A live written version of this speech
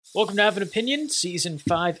Welcome to Have an Opinion, Season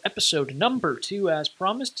 5, Episode number 2. As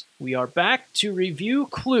promised, we are back to review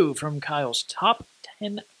Clue from Kyle's top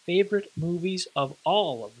 10 favorite movies of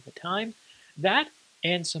all of the time. That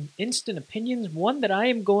and some instant opinions, one that I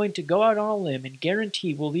am going to go out on a limb and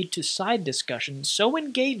guarantee will lead to side discussions so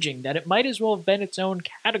engaging that it might as well have been its own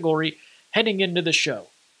category heading into the show.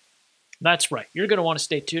 That's right, you're going to want to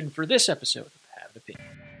stay tuned for this episode of Have an Opinion.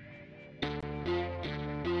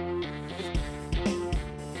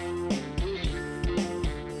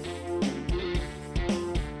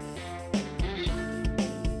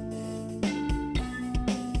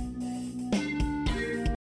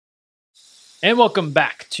 And welcome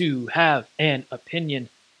back to Have an Opinion.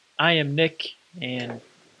 I am Nick, and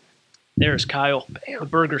there's Kyle, the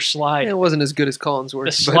burger slide. It wasn't as good as Collinsworth.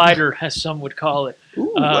 The slider, as some would call it.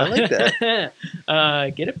 Ooh, I like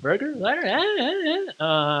that. Get it, burger?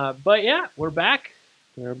 But yeah, we're back.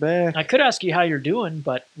 We're back. I could ask you how you're doing,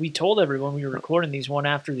 but we told everyone we were recording these one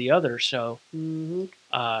after the other, so... New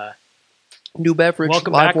beverage.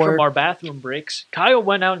 Welcome back from our bathroom breaks. Kyle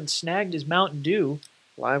went out and snagged his Mountain Dew.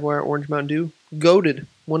 Livewire Orange Mountain Dew. Goated.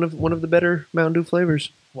 One of the better Mountain Dew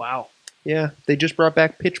flavors. Wow. Yeah. They just brought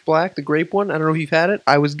back Pitch Black, the grape one. I don't know if you've had it.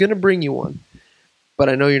 I was going to bring you one. But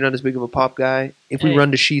I know you're not as big of a pop guy. If we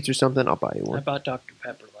run to Sheets or something, I'll buy you one. I bought Dr.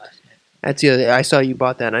 Pepper last night. That's the other. I saw you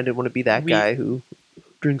bought that, and I didn't want to be that guy who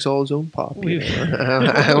drinks all his own pop.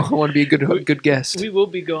 I want to be a good guest. We will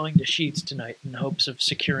be going to Sheets tonight in hopes of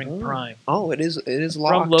securing Prime. Oh, it is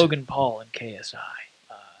locked. From Logan Paul and KSI.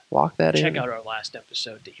 Lock that in. Check out our last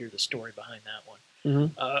episode to hear the story behind that one.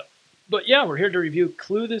 Mm-hmm. But yeah, we're here to review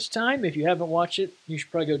Clue this time. If you haven't watched it, you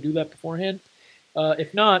should probably go do that beforehand.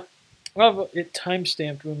 If not, we'll have it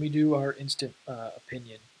time-stamped when we do our instant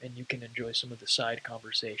opinion, and you can enjoy some of the side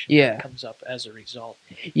conversation that comes up as a result.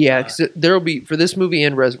 Yeah, because there will be, for this movie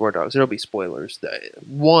and Reservoir Dogs, there will be spoilers.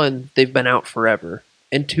 One, they've been out forever,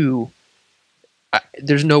 and two,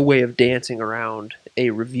 there's no way of dancing around a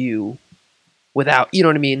review without, you know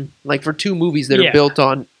what I mean? Like for two movies that are built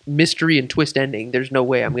on mystery and twist ending, there's no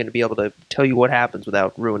way I'm going to be able to tell you what happens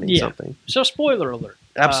without ruining something. So spoiler alert.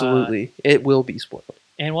 Absolutely. It will be spoiled.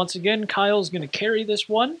 And once again, Kyle's going to carry this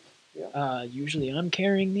one. Usually I'm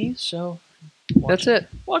carrying these, so... That's it.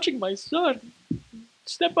 Watching my son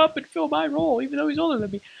step up and fill my role, even though he's older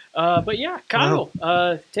than me. But yeah, Kyle,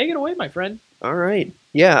 take it away, my friend. All right.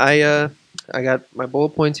 Yeah, I got my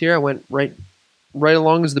bullet points here. I went right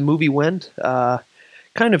along as the movie went.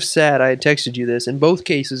 Kind of sad. I had texted you this. In both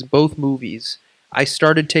cases, both movies, I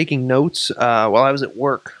started taking notes while I was at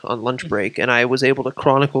work on lunch break, and I was able to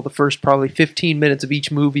chronicle the first probably 15 minutes of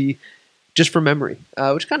each movie just from memory,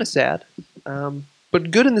 which is kind of sad.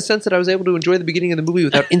 But good in the sense that I was able to enjoy the beginning of the movie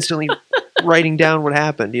without instantly writing down what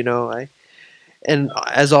happened, you know. And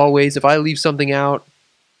as always, if I leave something out,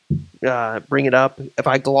 bring it up. If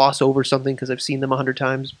I gloss over something because I've seen them 100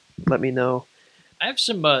 times, let me know. I have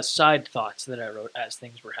some side thoughts that I wrote as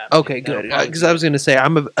things were happening. Okay, good. Because I was going to say,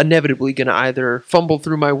 I'm inevitably going to either fumble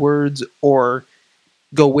through my words or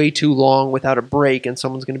go way too long without a break, and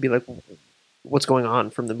someone's going to be like, what's going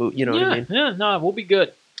on from the movie? You know what I mean? Yeah, no, we'll be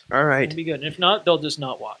good. All right. We'll be good. And if not, they'll just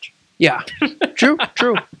not watch. Yeah, true.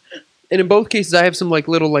 And in both cases, I have some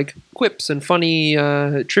little quips and funny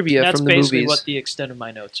trivia from the movies. That's basically what the extent of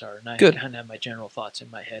my notes are. And I Good. kind of have my general thoughts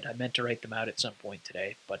in my head. I meant to write them out at some point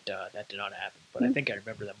today, but that did not happen. But I think I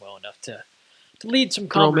remember them well enough to lead some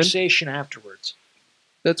conversation afterwards.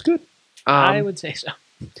 That's good. I would say so.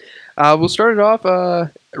 We'll start it off.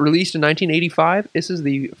 Released in 1985. This is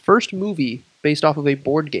the first movie based off of a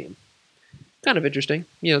board game. Kind of interesting.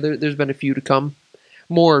 You know, there's been a few to come.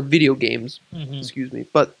 More video games, excuse me,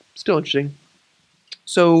 but still interesting.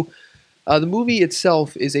 So, the movie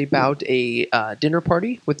itself is about a dinner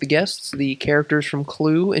party with the guests, the characters from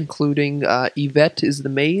Clue, including Yvette is the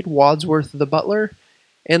maid, Wadsworth the butler,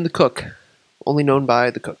 and the cook, only known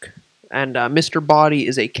by the cook. And Mr. Body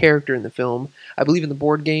is a character in the film. I believe in the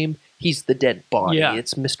board game, he's the dead body. Yeah.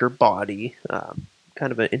 It's Mr. Body.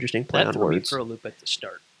 Kind of an interesting play on words. That threw me for a loop at the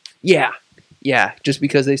start. Yeah, just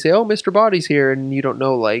because they say, "Oh, Mr. Body's here," and you don't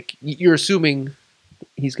know, you're assuming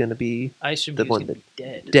he's going to be I assumed he was going to be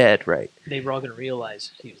dead. Dead, right. They were all going to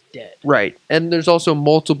realize he was dead. Right, and there's also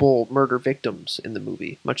multiple murder victims in the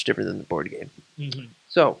movie, much different than the board game. Mm-hmm.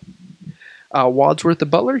 So, Wadsworth the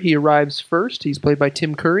butler, he arrives first. He's played by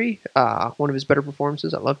Tim Curry, one of his better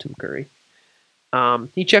performances. I love Tim Curry.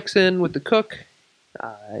 He checks in with the cook.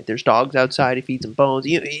 There's dogs outside. He feeds them bones.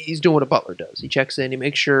 He's doing what a butler does. He checks in. He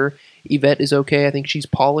makes sure Yvette is okay. I think she's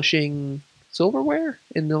polishing silverware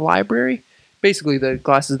in the library. Basically, the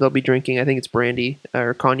glasses they'll be drinking, I think it's brandy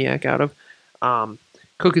or cognac out of.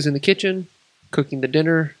 Cook is in the kitchen, cooking the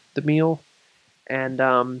dinner. the meal. And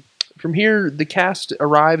from here, the cast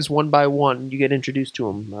arrives one by one. You get introduced to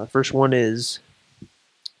them. First one is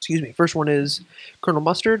Colonel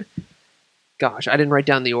Mustard. Gosh, I didn't write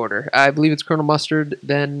down the order. I believe it's Colonel Mustard,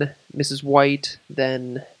 then Mrs. White,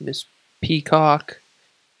 then Miss Peacock,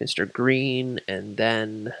 Mr. Green, and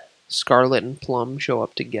then Scarlet and Plum show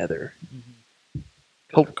up together.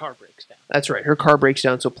 Her car breaks down. That's right. Her car breaks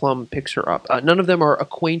down, so Plum picks her up. None of them are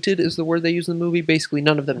acquainted, is the word they use in the movie. Basically,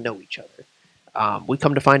 none of them know each other. We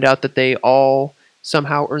come to find out that they all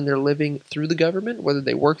somehow earn their living through the government, whether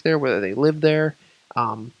they work there, whether they live there.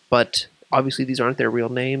 But obviously, these aren't their real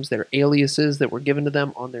names. They're aliases that were given to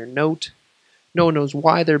them on their note. No one knows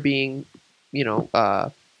why they're being,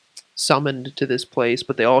 summoned to this place,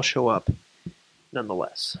 but they all show up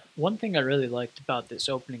nonetheless. One thing I really liked about this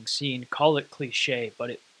opening scene, call it cliche, but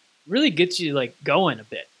it really gets you going a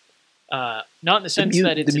bit. Not in the sense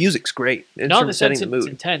that it's the music's great. Not in the sense it's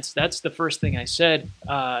intense. That's the first thing I said.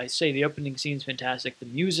 I say the opening scene's fantastic. The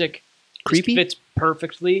music creepy fits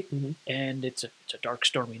perfectly, and it's a dark,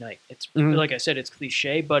 stormy night. It's like I said, it's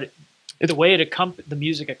cliche, but the way the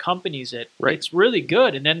music accompanies it, it's really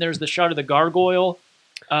good. And then there's the shot of the gargoyle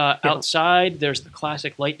outside. There's the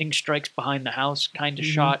classic lightning strikes behind the house kind of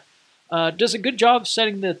shot. Does a good job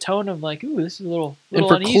setting the tone of ooh, this is a little and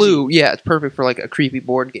for uneasy. Clue, yeah, it's perfect for a creepy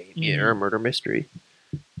board game or a murder mystery.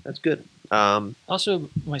 That's good. Also,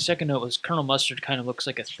 my second note was Colonel Mustard kind of looks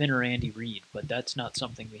like a thinner Andy Reid, but that's not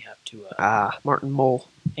something we have to... Martin Mull.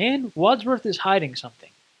 And Wadsworth is hiding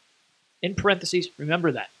something. In parentheses,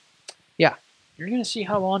 remember that. Yeah. You're going to see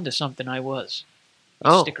how onto something I was.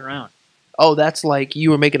 Stick around. Oh, that's you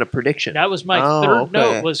were making a prediction. That was my third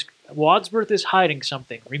note, was Wadsworth is hiding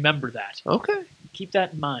something. Remember that. Okay. Keep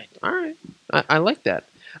that in mind. All right. I like that.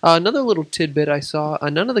 Another little tidbit I saw,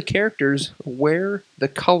 none of the characters wear the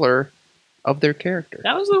color of their character.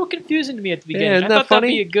 That was a little confusing to me at the beginning. Isn't I that thought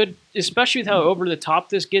funny? that'd be a good, especially with how over the top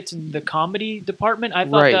this gets in the comedy department. I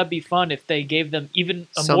thought that'd be fun if they gave them even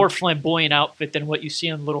a more flamboyant outfit than what you see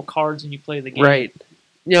on little cards when you play the game. Right.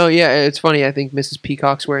 It's funny. I think Mrs.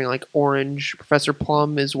 Peacock's wearing orange. Professor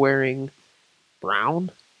Plum is wearing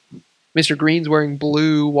brown. Mr. Green's wearing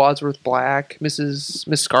blue. Wadsworth black. Miss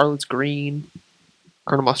Scarlet's green.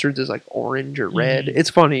 Colonel Mustard's is orange or red. It's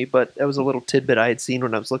funny, but that was a little tidbit I had seen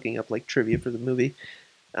when I was looking up trivia for the movie.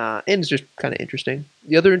 And it's just kind of interesting.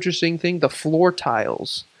 The other interesting thing, the floor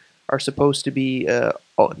tiles are supposed to be an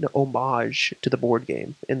homage to the board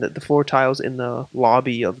game. And the floor tiles in the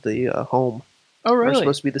lobby of the home are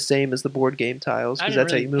supposed to be the same as the board game tiles, because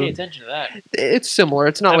that's how you move. Pay attention to that. It's similar.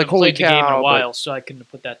 It's not I haven't holy played cow. the game in a while, so I couldn't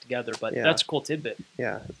put that together. But that's a cool tidbit.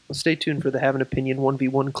 Yeah. Well, stay tuned for the Have an Opinion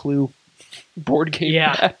 1v1 Clue board game.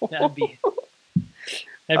 Yeah, that'd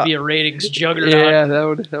be a ratings juggernaut. Yeah,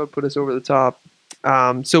 that would put us over the top.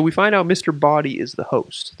 So we find out Mr. Body is the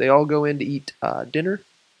host. They all go in to eat dinner,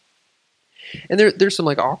 and there's some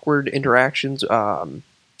awkward interactions.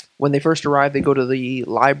 When they first arrive, they go to the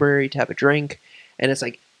library to have a drink, and it's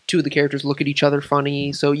two of the characters look at each other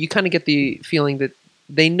funny. So you kind of get the feeling that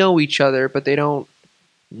they know each other, but they don't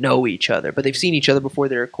know each other. But they've seen each other before,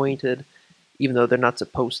 they're acquainted, even though they're not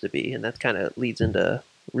supposed to be. And that kind of leads into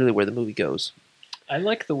really where the movie goes. I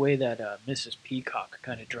like the way that Mrs. Peacock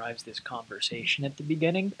kind of drives this conversation at the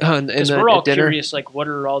beginning. Because we're all curious, what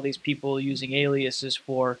are all these people using aliases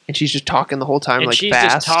for? And she's just talking the whole time, and she's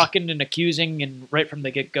fast. just talking and accusing, and right from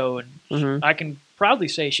the get-go. And I can proudly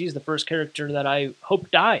say she's the first character that I hope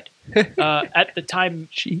died. At the time,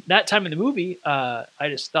 that time in the movie, I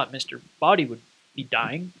just thought Mr. Body would be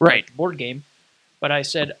dying. Right. The board game. But I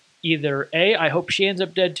said, either A, I hope she ends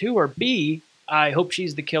up dead too, or B, I hope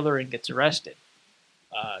she's the killer and gets arrested.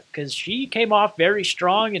 Because she came off very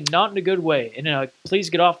strong and not in a good way. In a please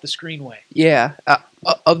get off the screen way. Yeah.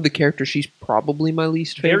 Of the characters, she's probably my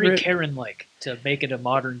least favorite. Very Karen-like, to make it a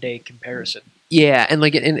modern-day comparison. Yeah, and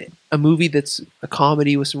in a movie that's a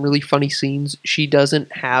comedy with some really funny scenes, she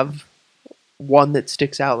doesn't have one that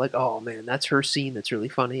sticks out oh man, that's her scene that's really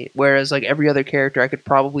funny. Whereas every other character, I could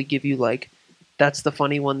probably give you that's the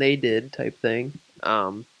funny one they did type thing.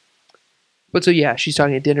 But so yeah, she's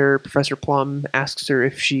talking at dinner. Professor Plum asks her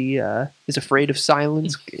if she is afraid of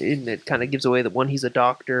silence, and it kind of gives away that he's a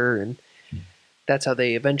doctor, and that's how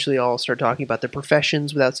they eventually all start talking about their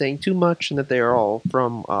professions without saying too much, and that they are all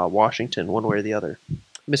from Washington, one way or the other.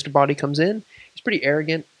 Mr. Body comes in. He's pretty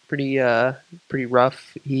arrogant, pretty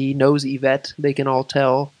rough. He knows Yvette. They can all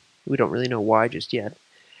tell. We don't really know why just yet.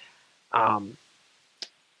 And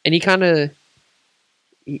he kind of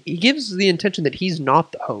he gives the intention that he's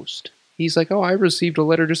not the host. He's like, oh, I received a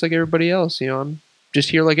letter just like everybody else. I'm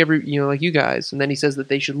just here like like you guys. And then he says that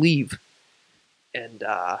they should leave. and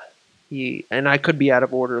I could be out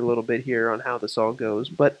of order a little bit here on how this all goes,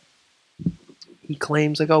 but he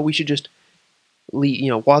claims like, oh, we should just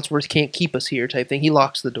leave, Wadsworth can't keep us here type thing. He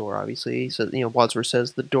locks the door, obviously. So, Wadsworth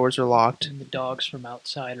says the doors are locked. And the dogs from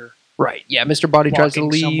outside are right. Yeah, Mr. Body tries to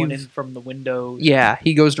leave. Someone in from the windows. Yeah,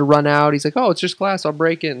 he goes to run out. He's like, oh, it's just glass. I'll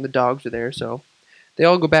break it. And the dogs are there. So they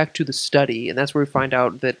all go back to the study. And that's where we find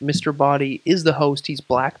out that Mr. Body is the host. He's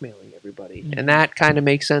blackmailing everybody. Mm-hmm. And that kind of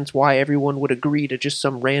makes sense why everyone would agree to just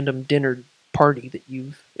some random dinner party that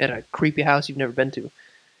you've at a creepy house you've never been to.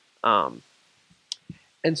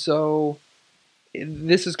 And so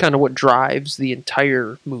this is kind of what drives the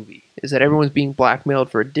entire movie, is that everyone's being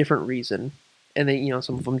blackmailed for a different reason, and they,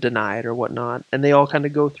 some of them deny it or whatnot, and they all kind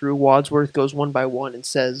of go through. Wadsworth goes one by one and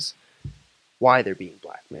says why they're being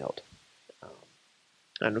blackmailed. I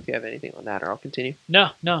don't know if you have anything on that, or I'll continue.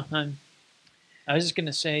 No. I was just going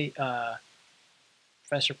to say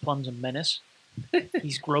Professor Plum's a menace.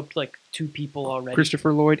 He's groped like 2 people already.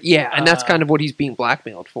 Christopher Lloyd, yeah, and that's kind of what he's being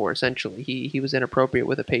blackmailed for. Essentially, he was inappropriate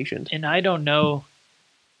with a patient. And I don't know.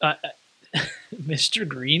 Mr.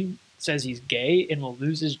 Green says he's gay and will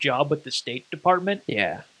lose his job with the State Department.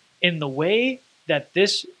 Yeah, in the way that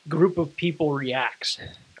this group of people reacts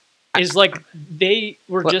is like they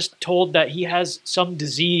were just told that he has some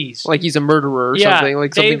disease, like he's a murderer or something.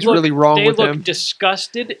 Like something's really wrong with him. They look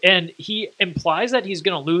disgusted, and he implies that he's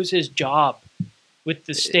going to lose his job with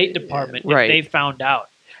the State Department if they found out.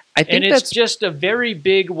 I think it's just a very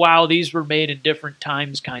big, wow, these were made in different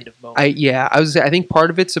times kind of moment. I think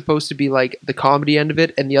part of it's supposed to be like the comedy end of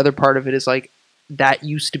it, and the other part of it is like that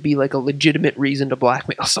used to be like a legitimate reason to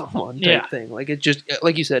blackmail someone type thing. Like it just,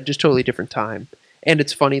 like you said, just totally different time. And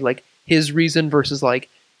it's funny, like his reason versus like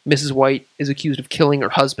Mrs. White is accused of killing her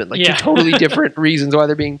husband. Like two totally different reasons why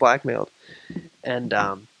they're being blackmailed. And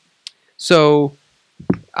so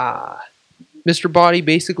Mr. Body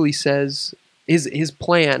basically says his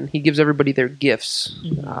plan. He gives everybody their gifts,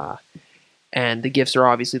 and the gifts are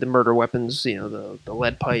obviously the murder weapons. The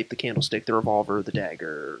lead pipe, the candlestick, the revolver, the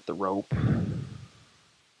dagger, the rope,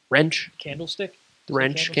 wrench, candlestick,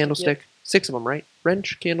 wrench, candlestick. 6 of them, right?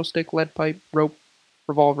 Wrench, candlestick, lead pipe, rope,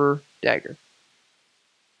 revolver, dagger.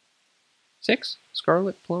 6?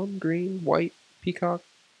 Scarlet, plum, green, white, peacock,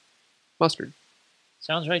 mustard.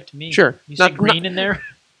 Sounds right to me. Sure. You said green in there?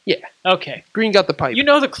 Yeah. Okay. Green got the pipe. You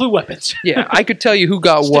know the clue weapons. Yeah, I could tell you who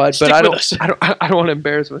got what, but I don't want to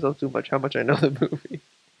embarrass myself too much how much I know the movie.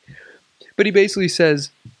 But he basically says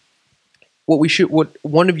what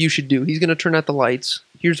one of you should do. He's going to turn out the lights.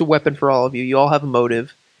 Here's a weapon for all of you. You all have a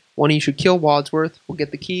motive. One of you should kill Wadsworth. We'll get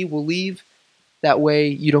the key. We'll leave. That way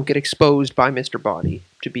you don't get exposed by Mr. Body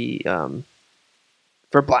to be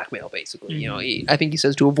for blackmail, basically. Mm-hmm. I think he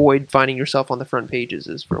says to avoid finding yourself on the front pages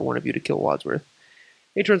is for one of you to kill Wadsworth.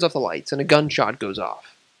 He turns off the lights, and a gunshot goes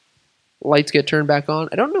off. Lights get turned back on.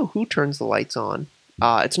 I don't know who turns the lights on.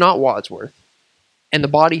 It's not Wadsworth. And the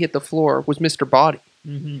body hit the floor was Mr. Body,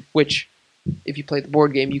 which, if you play the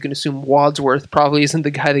board game, you can assume Wadsworth probably isn't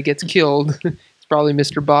the guy that gets killed. It's probably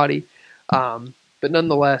Mr. Body. But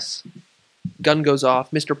nonetheless, gun goes off.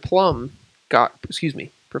 Professor Plum,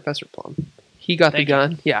 he got the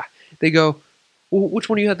gun. Yeah. They go, well, which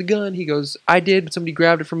one of you had the gun? He goes, I did, but somebody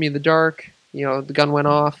grabbed it from me in the dark. The gun went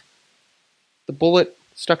off. The bullet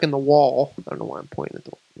stuck in the wall. I don't know why I'm pointing at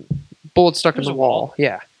the bullet stuck in the wall.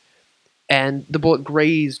 Yeah. And the bullet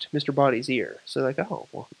grazed Mr. Body's ear. So they're like, oh,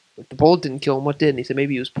 well, if the bullet didn't kill him, what did? And he said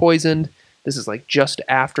maybe he was poisoned. This is like just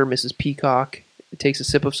after Mrs. Peacock takes a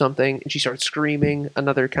sip of something, and she starts screaming.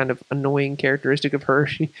 Another kind of annoying characteristic of her.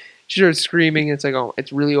 She starts screaming, and it's like, oh,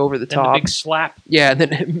 it's really over the top. The big slap. Yeah, and then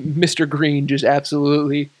Mr. Green just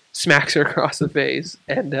absolutely smacks her across the face.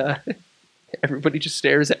 And everybody just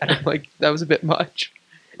stares at him like that was a bit much.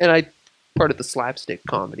 And part of the slapstick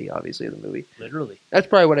comedy, obviously, of the movie. Literally. That's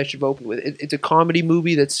probably what I should have opened with. It's a comedy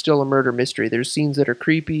movie that's still a murder mystery. There's scenes that are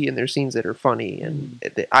creepy and there's scenes that are funny, and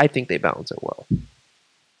I think they balance it well.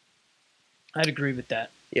 I'd agree with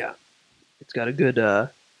that. Yeah. It's got a good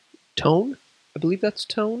tone. I believe that's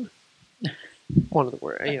tone. One of the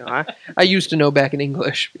words. I used to know back in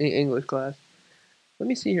English class. Let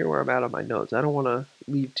me see here where I'm at on my notes. I don't want to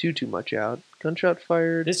leave too much out. Gunshot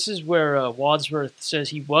fired. This is where Wadsworth says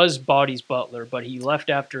he was Body's butler, but he left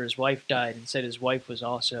after his wife died and said his wife was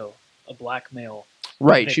also a blackmail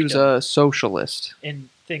victim. She was a socialist. And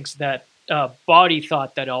thinks that Body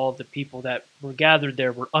thought that all of the people that were gathered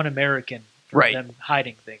there were un-American for them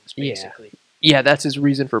hiding things, basically. Yeah, that's his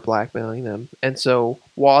reason for blackmailing them. And so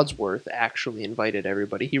Wadsworth actually invited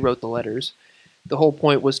everybody. He wrote the letters. The whole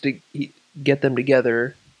point was to get them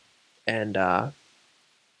together and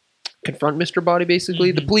confront Mr. Body.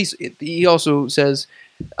 Basically, the police. He also says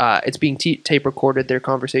it's being tape recorded, their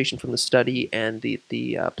conversation from the study, and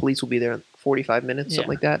the police will be there in 45 minutes, something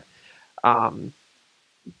like that.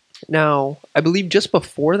 Now, I believe just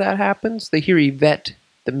before that happens, they hear Yvette,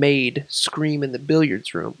 the maid, scream in the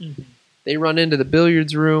billiards room. They run into the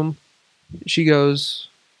billiards room.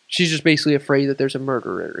 She's just basically afraid that there's a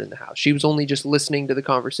murderer in the house. She was only just listening to the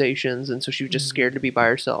conversations, and so she was just scared to be by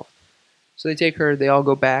herself. So they take her, they all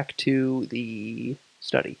go back to the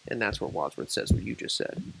study, and that's where Wadsworth says what you just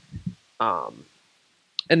said. And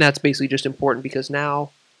that's basically just important because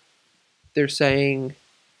now they're saying,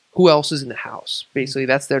 who else is in the house? Basically,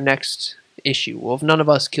 that's their next issue. Well, if none of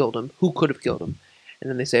us killed him, who could have killed him? And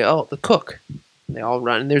then they say, oh, the cook. And they all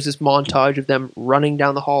run. And there's this montage of them running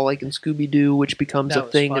down the hall like in Scooby-Doo, which becomes a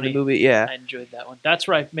thing in the movie. Yeah, I enjoyed that one. That's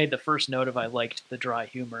where I made the first note of I liked the dry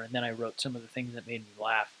humor, and then I wrote some of the things that made me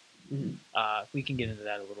laugh. We can get into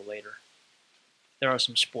that a little later. There are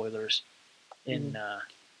some spoilers in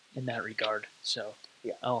that regard, so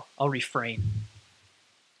yeah, I'll refrain.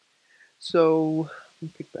 So let me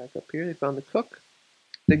pick back up here. They found the cook.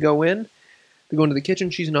 They go into the kitchen.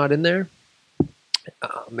 She's not in there.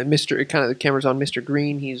 And the camera's on Mr.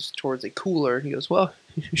 Green. He's towards a cooler. He goes, well,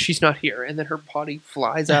 she's not here. And then her body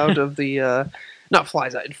flies out of the, not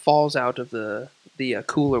flies out, it falls out of the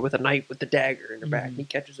cooler with a knife with the dagger in her back. And he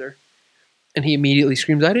catches her. And he immediately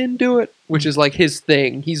screams, I didn't do it, which is like his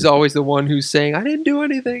thing. He's always the one who's saying, I didn't do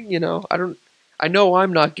anything. I know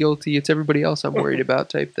I'm not guilty. It's everybody else I'm worried about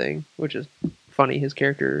type thing, which is funny. His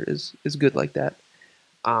character is good like that.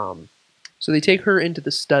 So they take her into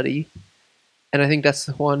the study. And I think that's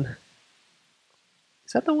the one.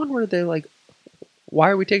 Is that the one where they're like, why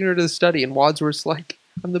are we taking her to the study? And Wadsworth's like,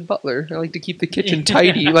 I'm the butler. I like to keep the kitchen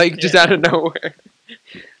tidy, just out of nowhere.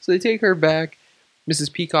 So they take her back.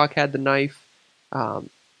 Mrs. Peacock had the knife, or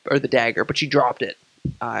the dagger, but she dropped it.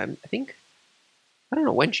 I don't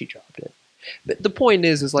know when she dropped it. But the point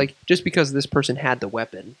is like, just because this person had the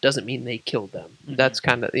weapon doesn't mean they killed them. That's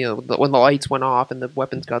kind of, when the lights went off and the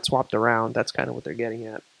weapons got swapped around, that's kind of what they're getting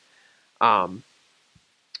at.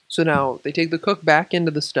 So now they take the cook back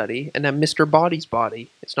into the study, and then Mr. Body's body,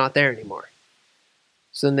 it's not there anymore.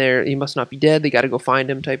 So then he must not be dead. They got to go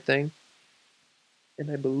find him type thing.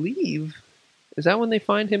 And I believe, is that when they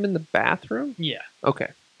find him in the bathroom? Yeah. Okay.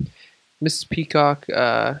 Mrs. Peacock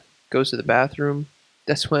goes to the bathroom.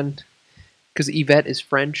 That's when, because Yvette is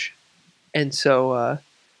French, and so I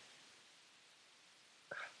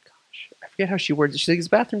forget how she words it. She's like, is the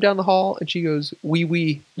bathroom down the hall? And she goes,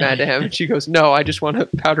 oui, madame. And she goes, no, I just want to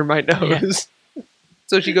powder my nose. Yeah.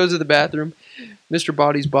 So she goes to the bathroom. Mr.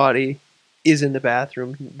 Body's body is in the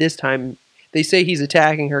bathroom. This time, they say he's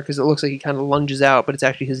attacking her because it looks like he kind of lunges out, but it's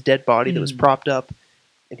actually his dead body that was propped up,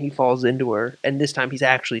 and he falls into her. And this time, he's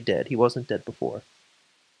actually dead. He wasn't dead before.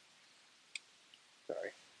 Sorry.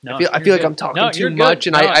 No, I feel like I'm talking too much,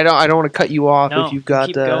 and I don't want to cut you off if you've got...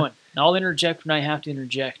 keep going. I'll interject when I have to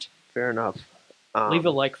interject. Fair enough. Leave a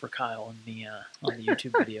like for Kyle on the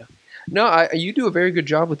YouTube video. No, you do a very good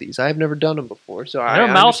job with these. I have never done them before, so they're a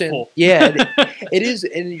mouthful. Yeah, it is,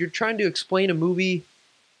 and you're trying to explain a movie,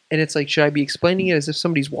 and it's like, should I be explaining it as if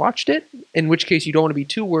somebody's watched it? In which case, you don't want to be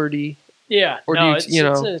too wordy. Yeah, or it's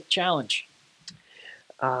a challenge.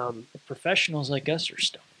 Professionals like us are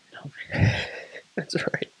still. That's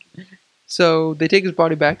right. So they take his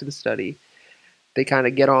body back to the study. They kind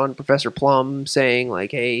of get on Professor Plum, saying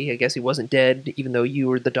like, "Hey, I guess he wasn't dead, even though you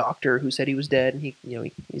were the doctor who said he was dead."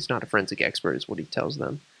 And he's not a forensic expert, is what he tells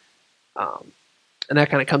them. And that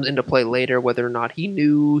kind of comes into play later, whether or not he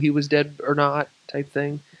knew he was dead or not, type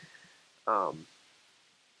thing.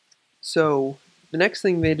 So the next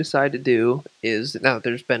thing they decide to do is, now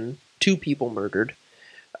there's been 2 people murdered,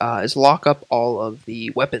 is lock up all of the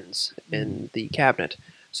weapons in the cabinet.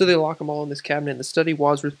 So they lock them all in this cabinet in the study.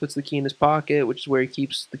 Wadsworth puts the key in his pocket, which is where he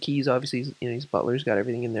keeps the keys. Obviously, he's butler. He's got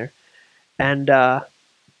everything in there. And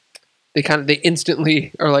they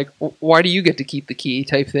instantly are like, "Why do you get to keep the key?"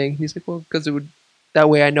 type thing. He's like, "Well, because it would. That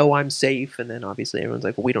way, I know I'm safe." And then obviously everyone's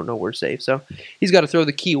like, "Well, we don't know we're safe." So he's got to throw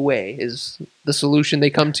the key away. Is the solution they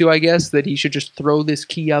come to? I guess that he should just throw this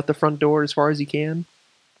key out the front door as far as he can,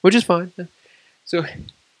 which is fine. So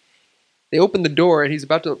they open the door, and he's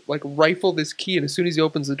about to rifle this key. And as soon as he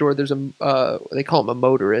opens the door, there's they call him a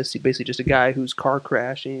motorist. He's basically just a guy whose car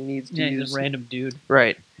crashed, and he needs to use... he's a random dude.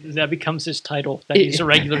 Right. That becomes his title. That he's a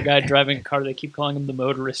regular guy driving a car. They keep calling him the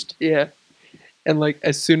motorist. Yeah. And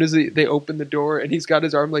as soon as they open the door, and he's got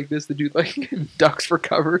his arm like this, the dude ducks for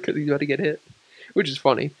cover because he's about to get hit, which is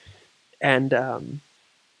funny. And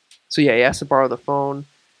so yeah, he has to borrow the phone.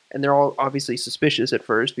 and they're all obviously suspicious at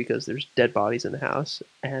first because there's dead bodies in the house.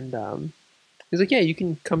 And he's like, "Yeah, you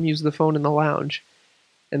can come use the phone in the lounge."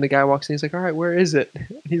 And the guy walks in. He's like, "All right, where is it?"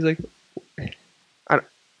 And he's like,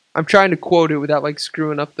 I'm trying to quote it without like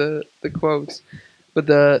screwing up the quotes, but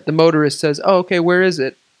the motorist says, "Oh, okay, where is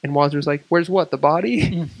it?" And Walter's like, "Where's what? The body?"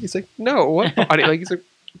 He's like, "No, what body?" Like he's like,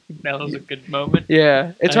 That was a good moment.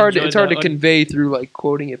 "Yeah, it's I hard enjoyed to that one. convey through like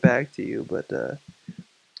quoting it back to you, but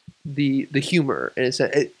the humor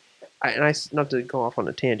and not to go off on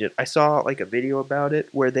a tangent. I saw like a video about it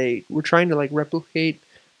where they were trying to like replicate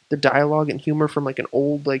the dialogue and humor from like an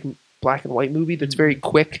old like black and white movie that's very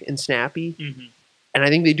quick and snappy. Mm-hmm. And I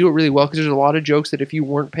think they do it really well because there's a lot of jokes that if you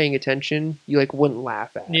weren't paying attention, you like wouldn't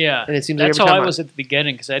laugh at. Yeah, And it seems like that's every how time I was at the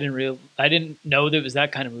beginning because I didn't know that it was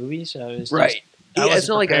that kind of movie. So I was just, right. I Yeah, wasn't it's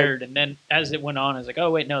not like prepared. And then as it went on, I was like,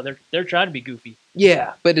 oh wait, no, they're trying to be goofy.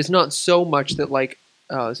 yeah, but it's not so much that like,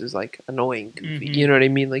 oh, this is like annoying goofy. Mhm. You know what I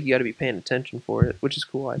mean? Like you got to be paying attention for it, which is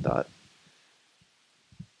cool. I thought.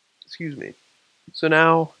 Excuse me. So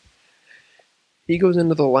now he goes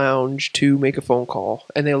into the lounge to make a phone call,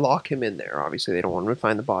 and they lock him in there. Obviously, they don't want him to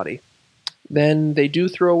find the body. Then they do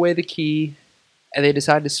throw away the key, and they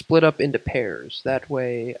decide to split up into pairs. That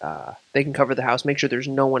way, they can cover the house, make sure there's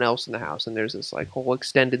no one else in the house, and there's this like whole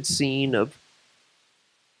extended scene of.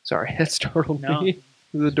 Sorry, that startled No. me.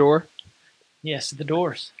 The door. Yes, the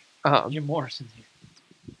Doors. Jim Morrison here.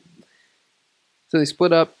 So they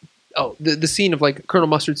split up. Oh, the scene of like Colonel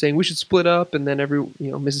Mustard saying we should split up, and then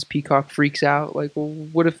Mrs. Peacock freaks out. Like, well,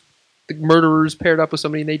 what if the murderers paired up with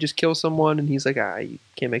somebody and they just kill someone? And he's like, you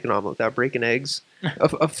can't make an omelet without breaking eggs.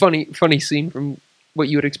 a funny scene from what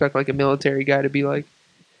you would expect like a military guy to be like.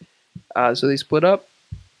 So they split up.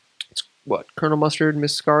 It's what Colonel Mustard and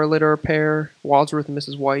Miss Scarlet are a pair. Wadsworth and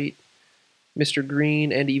Mrs. White, Mr.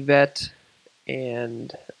 Green and Yvette,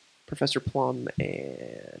 and Professor Plum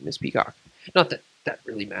and Miss Peacock. Not that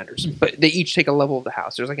really matters, but they each take a level of the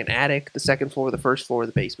house. There's like an attic, the second floor, the first floor,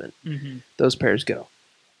 the basement. Mm-hmm. Those pairs go.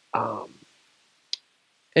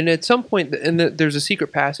 And at some point, there's a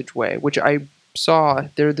secret passageway, which I saw.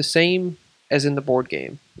 They're the same as in the board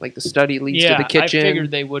game. Like the study leads to the kitchen. I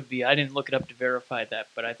figured they would be. I didn't look it up to verify that,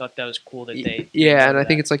 but I thought that was cool that they. Yeah, and I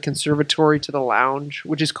think it's like conservatory to the lounge,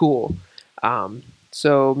 which is cool.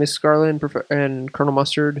 So Miss Scarlet and Colonel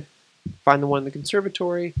Mustard find the one in the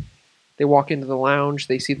conservatory. They walk into the lounge.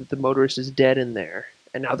 They see that the motorist is dead in there,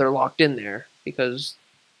 and now they're locked in there because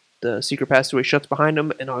the secret passageway shuts behind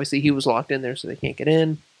them, and obviously he was locked in there, so they can't get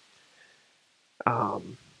in.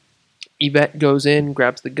 Yvette goes in,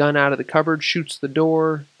 grabs the gun out of the cupboard, shoots the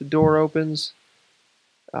door. The door opens.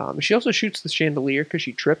 She also shoots the chandelier because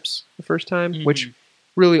she trips the first time, which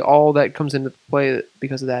really all that comes into play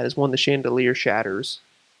because of that is one, the chandelier shatters,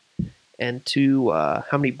 and two, how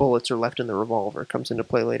many bullets are left in the revolver comes into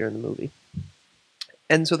play later in the movie.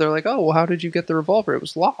 And so they're like, oh, well, how did you get the revolver? It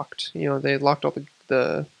was locked. They had locked all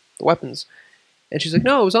the weapons. And she's like,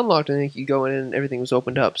 no, it was unlocked. And you go in and everything was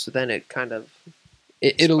opened up. So then it kind of...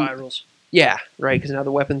 It spirals. Yeah, right, because now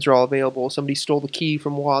the weapons are all available. Somebody stole the key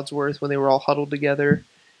from Wadsworth when they were all huddled together.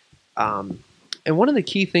 And one of the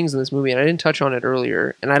key things in this movie, and I didn't touch on it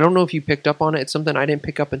earlier, and I don't know if you picked up on it. It's something I didn't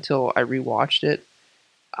pick up until I rewatched it.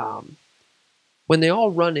 When they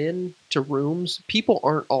all run in to rooms, people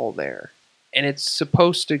aren't all there. And it's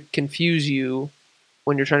supposed to confuse you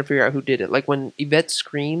when you're trying to figure out who did it. Like when Yvette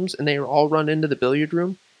screams and they all run into the billiard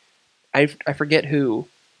room, I forget who,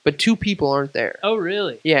 but two people aren't there. Oh,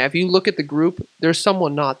 really? Yeah, if you look at the group, there's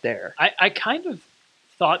someone not there. I kind of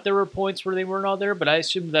thought there were points where they weren't all there, but I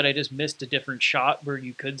assumed that I just missed a different shot where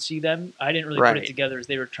you could see them. I didn't really put it together as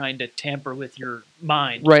they were trying to tamper with your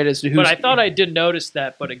mind. Right, as to who's... But I thought I did notice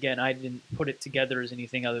that, but again, I didn't put it together as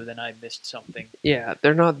anything other than I missed something. Yeah,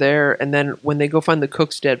 they're not there. And then when they go find the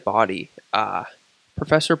cook's dead body,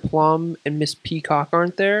 Professor Plum and Miss Peacock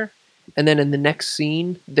aren't there. And then in the next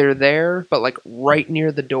scene, they're there, but like right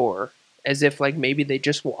near the door, as if like maybe they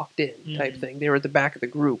just walked in type thing. They were at the back of the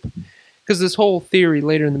group. Because this whole theory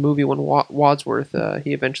later in the movie when Wadsworth,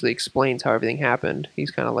 he eventually explains how everything happened.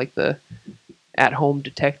 He's kind of like the at-home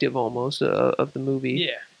detective almost of the movie.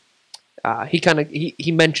 Yeah.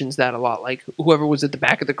 He mentions that a lot. Like whoever was at the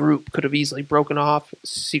back of the group could have easily broken off,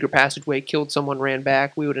 secret passageway, killed someone, ran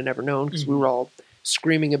back. We would have never known because we were all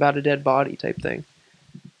screaming about a dead body type thing.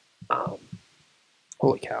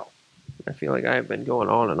 Holy cow. I feel like I've been going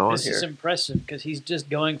on and on this here. This is impressive because he's just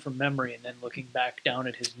going from memory and then looking back down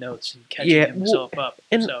at his notes and catching himself up.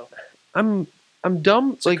 And so I'm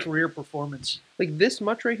dumb. It's like a career performance. Like this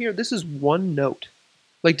much right here, this is one note.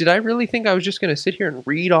 Like, did I really think I was just going to sit here and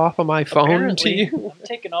read off of my phone to Apparently, you? I'm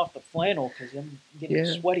taking off the flannel because I'm getting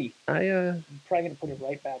Yeah. sweaty. I'm I'm probably going to put it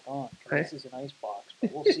right back on. 'Cause I- this is an ice box,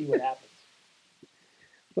 but we'll see what happens.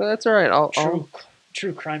 Well, that's all right.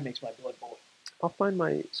 True crime makes my blood boil. I'll find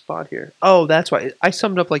my spot here. Oh, that's why I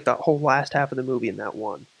summed up like the whole last half of the movie in that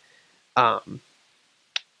one.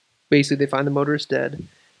 Basically, they find the motorist dead.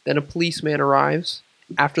 Then a policeman arrives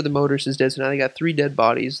after the motorist is dead. So now they got 3 dead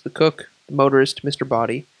bodies: the cook, the motorist, Mr.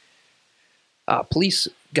 Body. Police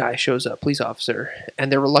guy shows up, police officer, and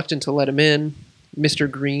they're reluctant to let him in. Mr.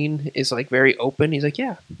 Green is like very open. He's like,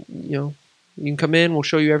 "Yeah, you can come in. We'll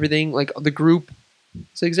show you everything." Like the group,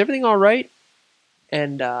 it's like, "Is everything all right?"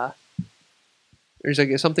 And there's like,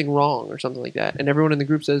 "Is something wrong?" or something like that. And everyone in the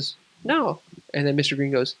group says, "No." And then Mr.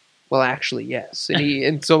 Green goes, "Well, actually, yes."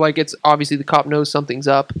 And so like it's obviously the cop knows something's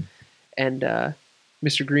up, and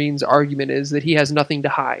Mr. Green's argument is that he has nothing to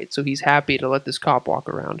hide, so he's happy to let this cop walk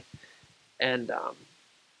around. And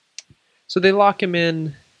so they lock him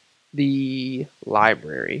in the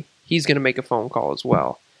library. He's going to make a phone call as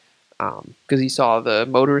well because he saw the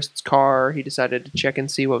motorist's car. He decided to check and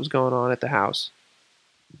see what was going on at the house.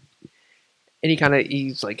 And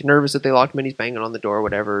he's like nervous that they locked him in. He's banging on the door,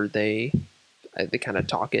 whatever. They kind of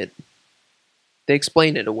talk it. They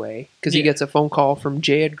explain it away because he gets a phone call from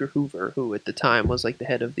J. Edgar Hoover, who at the time was like the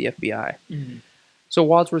head of the FBI. Mm-hmm. So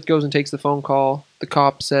Wadsworth goes and takes the phone call. The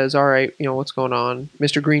cop says, "All right, what's going on?"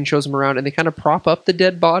 Mr. Green shows him around, and they kind of prop up the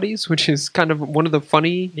dead bodies, which is kind of one of the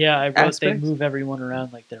funny. Yeah, I wrote aspects. They move everyone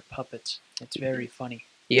around like they're puppets. It's very funny.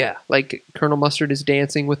 Yeah, like Colonel Mustard is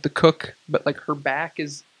dancing with the cook, but like her back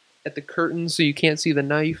is at the curtain, so you can't see the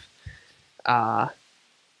knife. I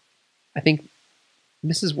think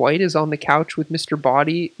Mrs. White is on the couch with Mr.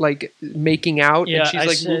 Body, like making out, Yeah, and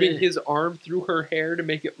she's moving his arm through her hair to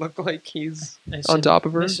make it look like he's on top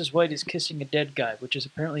of her. Mrs. White is kissing a dead guy, which is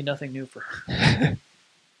apparently nothing new for her.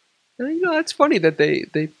 That's funny that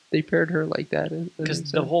they paired her like that.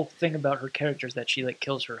 Because the whole thing about her character is that she like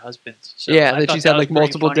kills her husbands. So yeah, I that thought she's had like was pretty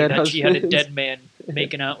multiple funny dead that husbands. She had a dead man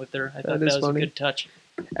making out with her. I thought that was funny. a good touch.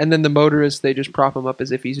 And then the motorist, they just prop him up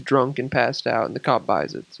as if he's drunk and passed out, and the cop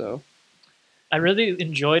buys it. So I really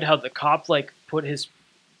enjoyed how the cop like put his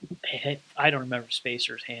I don't remember his face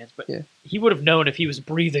or his hands, but he would have known if he was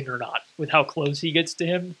breathing or not with how close he gets to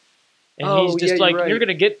him. And he's just like, right. you're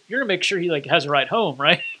gonna make sure he like has a ride home,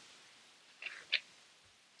 right?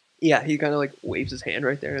 Yeah, he kind of like waves his hand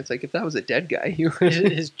right there. It's like if that was a dead guy,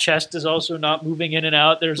 his chest is also not moving in and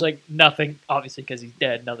out. There's like nothing, obviously because he's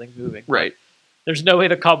dead, nothing's moving. Right. There's no way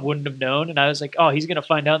the cop wouldn't have known. And I was like, oh, he's gonna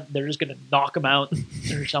find out. They're just gonna knock him out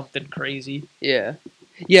or something crazy. Yeah,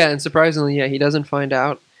 and surprisingly, he doesn't find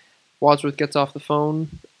out. Wadsworth gets off the phone,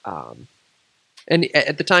 and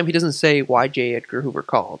at the time he doesn't say why J. Edgar Hoover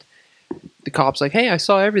called. The cop's like, "Hey, I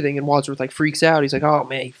saw everything," and Wadsworth like freaks out. He's like, "Oh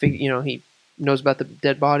man, he knows about the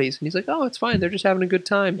dead bodies," and he's like, "Oh, it's fine. They're just having a good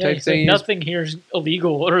time." Yeah, he's like, nothing here's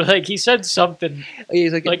illegal, or like he said something.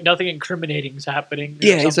 He's like nothing incriminating is happening.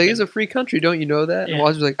 Yeah, he's like, "It's a free country, don't you know that?" Yeah. And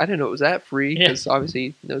Wadsworth's like, "I didn't know it was that free," because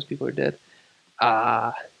obviously he knows people are dead.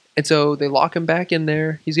 And so they lock him back in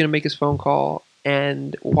there. He's gonna make his phone call,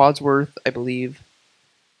 and Wadsworth, I think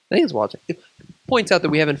it's Wadsworth, points out that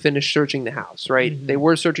we haven't finished searching the house. Right? Mm-hmm. They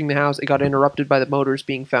were searching the house. It got interrupted by the motorist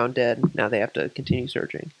being found dead. Now they have to continue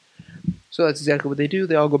searching. So that's exactly what they do.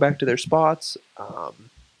 They all go back to their spots.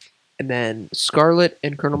 And then Scarlet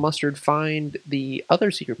and Colonel Mustard find the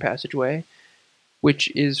other secret passageway, which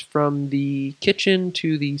is from the kitchen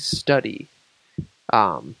to the study.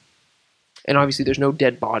 And obviously there's no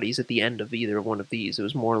dead bodies at the end of either one of these. It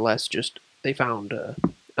was more or less just they found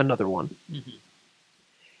another one. Mm-hmm.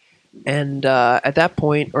 And at that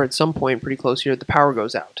point, or at some point pretty close here, the power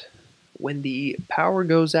goes out. When the power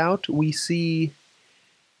goes out,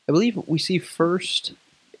 I believe we see first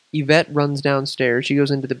Yvette runs downstairs. She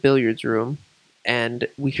goes into the billiards room, and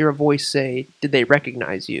we hear a voice say, "Did they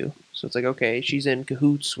recognize you?" So it's like, okay, she's in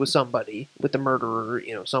cahoots with somebody, with the murderer,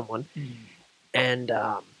 someone. Mm-hmm. And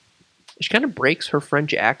she kind of breaks her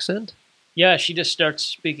French accent. Yeah, she just starts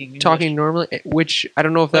speaking English. Talking normally, which I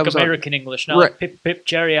don't know if that was American English, not Right. like pip pip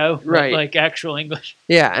cheerio, Right. like actual English.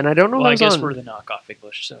 Yeah, and I don't know Well, I if that was guess on... we're the knockoff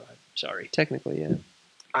English, so I'm sorry. Technically, yeah.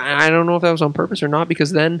 I don't know if that was on purpose or not,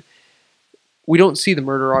 because then we don't see the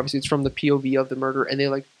murder. Obviously, it's from the POV of the murder, and they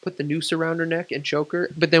like put the noose around her neck and choke her.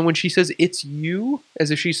 But then when she says "it's you," as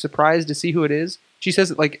if she's surprised to see who it is, she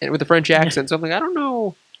says it like with a French accent. So I'm like, I don't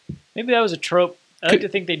know. Maybe that was a trope. I like to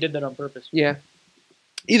think they did that on purpose. Yeah.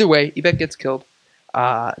 Either way, Yvette gets killed.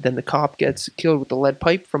 Then the cop gets killed with the lead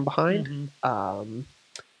pipe from behind. Mm-hmm.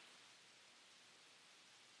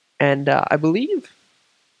 And I believe...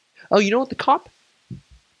 Oh, you know what? The cop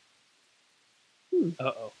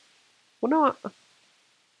Uh-oh. Well, no,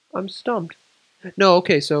 I'm stumped. No,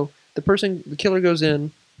 okay, so the killer goes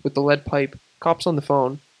in with the lead pipe, cops on the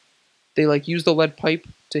phone. They like use the lead pipe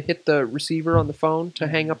to hit the receiver on the phone to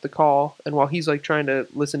hang up the call, and while he's like trying to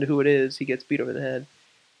listen to who it is, he gets beat over the head.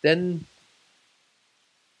 Then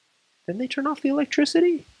they turn off the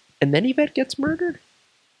electricity, and then Yvette gets murdered.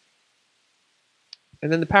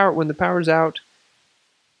 And then when the power's out,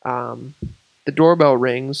 the doorbell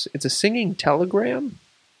rings. It's a singing telegram,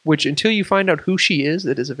 which until you find out who she is,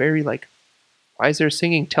 it is a very like, why is there a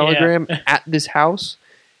singing telegram at this house?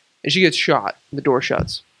 And she gets shot. And the door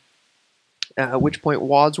shuts. At which point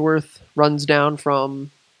Wadsworth runs down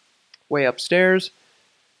from way upstairs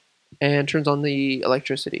and turns on the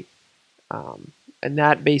electricity. And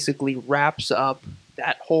that basically wraps up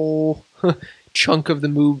that whole chunk of the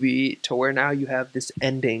movie to where now you have this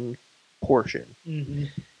ending portion. Mm-hmm.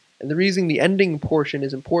 And the reason the ending portion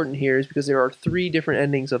is important here is because there are 3 different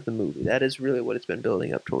endings of the movie. That is really what it's been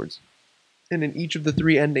building up towards. And in each of the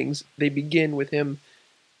 3 endings, they begin with him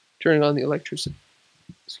turning on the electricity.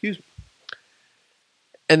 Excuse me.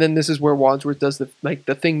 And then this is where Wadsworth does the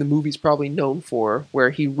thing the movie's probably known for,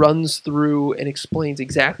 where he runs through and explains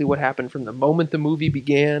exactly what happened from the moment the movie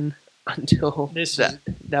began until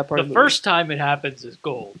that part. The first time it happens is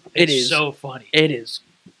gold. It's so funny. It is.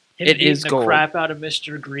 Him it is the gold. Crap out of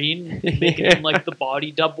Mr. Green, making him like the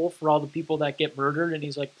body double for all the people that get murdered, and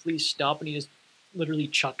he's like, "Please stop!" And he just literally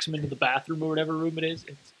chucks him into the bathroom or whatever room it is.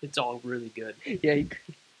 It's all really good. Yeah, he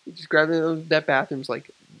just grabs him. That bathroom's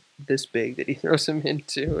like this big that he throws him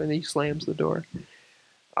into, and he slams the door.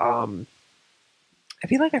 I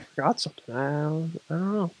feel like I forgot something. I don't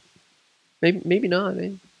know. Maybe not.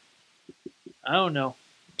 I don't know.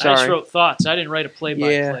 Sorry. I just wrote thoughts. I didn't write a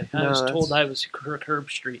play-by-play. Yeah, I was that's- told I was Herb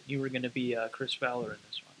Street. You were going to be Chris Fowler in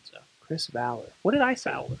this one. So Chris Valor. What did I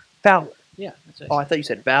say? Fowler. Fowler. Yeah, that's it. Oh, I thought you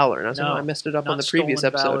said Valor, and I was like, No, oh, I messed it up Not on the previous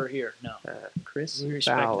stolen episode. Valor here. No, Chris we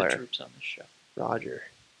respect Fowler. the troops on this show. Roger.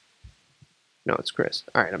 No, it's Chris.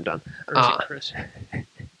 All right, I'm done. Or is it Chris?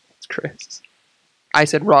 It's Chris. I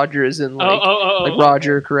said Roger as in like like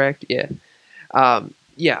Roger, correct? Yeah.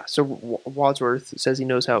 Yeah. So Wadsworth says he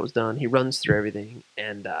knows how it was done. He runs through everything,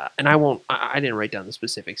 and I won't. I didn't write down the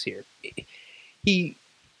specifics here. He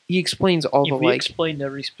explains all If the we like. explained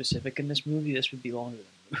every specific in this movie, this would be longer than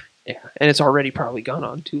the movie. Yeah, and it's already probably gone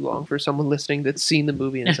on too long for someone listening that's seen the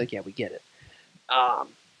movie and it's like, yeah, we get it.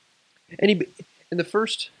 And the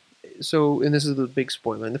first, and this is the big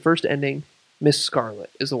spoiler. In the first ending, Miss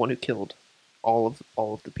Scarlet is the one who killed all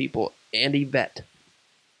of the people, and Yvette.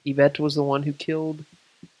 Yvette was the one who killed.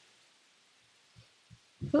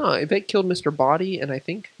 Yvette killed Mr. Body, and I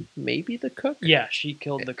think maybe the cook. Yeah, she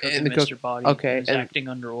killed the cook And and the Mr. cook- Body. okay, He was and- acting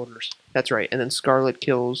under orders. That's right. And then Scarlet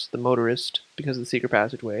kills the motorist because of the secret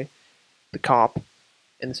passageway, the cop,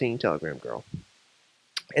 and the singing telegram girl.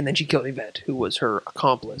 And then she killed Yvette, who was her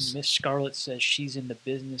accomplice. Miss Scarlet says she's in the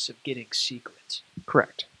business of getting secrets,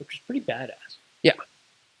 Correct. which is pretty badass.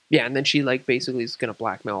 Yeah, and then she like basically is going to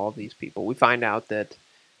blackmail all of these people. We find out that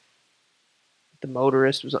the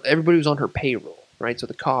motorist everybody was on her payroll, right? So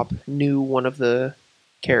the cop knew one of the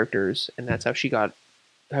characters, and that's how she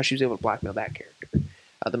was able to blackmail that character.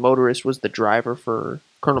 The motorist was the driver for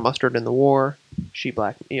Colonel Mustard in the war. She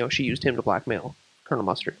used him to blackmail Colonel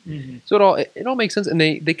Mustard. Mm-hmm. So it all makes sense, and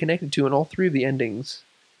they connected to in all 3 of the endings.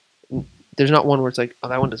 There's not one where it's like, oh,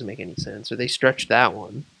 that one doesn't make any sense, or they stretched that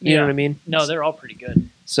one. You know what I mean? No, they're all pretty good.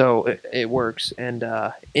 So it works, and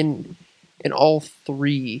in all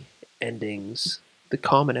 3 endings, the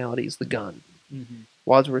commonality is the gun. Mm-hmm.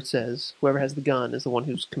 Wadsworth says whoever has the gun is the one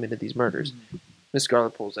who's committed these murders. Mm-hmm. Miss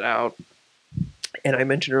Scarlet pulls it out, and I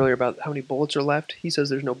mentioned earlier about how many bullets are left. He says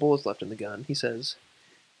there's no bullets left in the gun. He says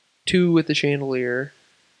 2 at the chandelier,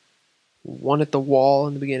 1 at the wall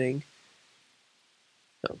in the beginning.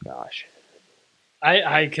 Oh gosh.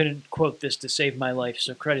 I couldn't quote this to save my life,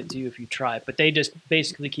 so credit to you if you try. But they just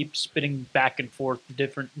basically keep spitting back and forth the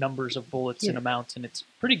different numbers of bullets and amounts, and it's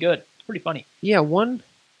pretty good. It's pretty funny. Yeah, one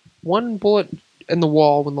bullet in the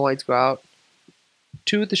wall when the lights go out,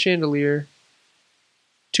 2 at the chandelier,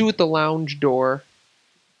 2 at the lounge door,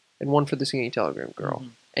 and 1 for the singing telegram girl. Mhm.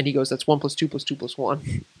 And he goes, that's 1 plus 2 plus 2 plus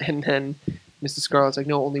 1. And then Mrs. Scarlet's like,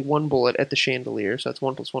 no, only 1 bullet at the chandelier, so that's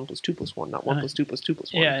 1 plus 1 plus 2 plus 1, not 1 plus 2 plus 2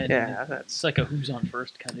 plus 1. Yeah, and that's it's like a who's on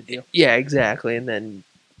first kind of deal. yeah, exactly. And then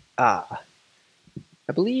I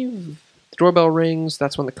believe the doorbell rings.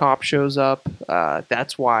 That's when the cop shows up.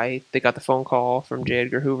 That's why they got the phone call from J.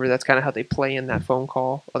 Edgar Hoover. That's kind of how they play in that phone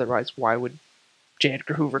call. Otherwise, why would J.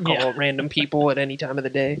 Edgar Hoover call random people at any time of the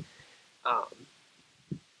day?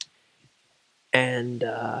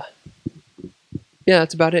 Yeah,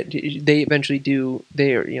 that's about it. They eventually do.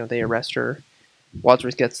 They arrest her.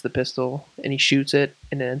 Wadsworth gets the pistol and he shoots it,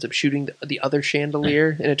 and it ends up shooting the other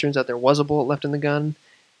chandelier. And it turns out there was a bullet left in the gun.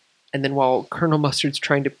 And then while Colonel Mustard's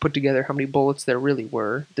trying to put together how many bullets there really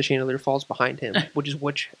were, the chandelier falls behind him,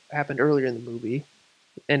 which happened earlier in the movie.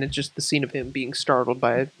 And it's just the scene of him being startled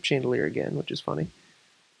by a chandelier again, which is funny.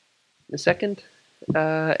 The second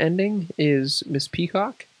ending is Miss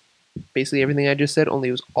Peacock. Basically everything I just said, only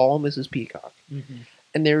it was all Mrs. Peacock. Mm-hmm.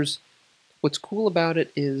 And what's cool about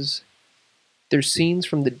it is there's scenes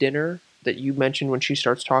from the dinner that you mentioned when she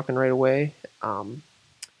starts talking right away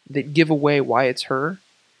that give away why it's her.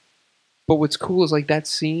 But what's cool is like that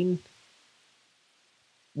scene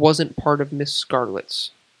wasn't part of Miss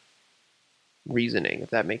Scarlet's reasoning,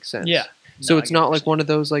 if that makes sense. Yeah. So No, it's I not get like one of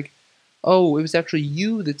those like, oh, it was actually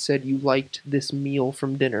you that said you liked this meal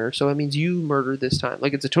from dinner, so that means you murdered this time.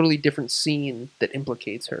 Like it's a totally different scene that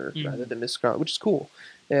implicates her rather than Miss Scarlet, which is cool.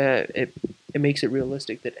 It makes it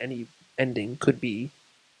realistic that any ending could be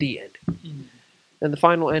the end. Mm-hmm. And the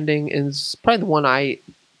final ending is probably the one I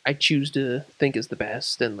choose to think is the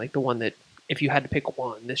best, and like the one that if you had to pick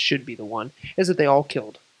one, this should be the one, is that they all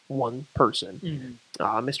killed one person. Mm-hmm.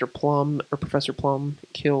 Mr. Plum, or Professor Plum,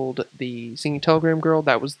 killed the singing telegram girl.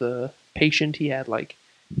 That was the patient he had like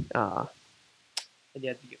And you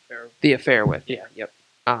had the affair with. Yeah, yep.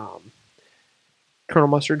 Colonel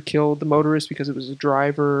Mustard killed the motorist because it was a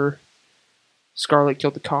driver. Scarlet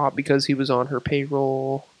killed the cop because he was on her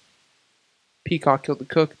payroll. Peacock killed the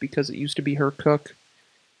cook because it used to be her cook.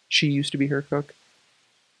 She used to be her cook.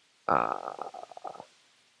 Who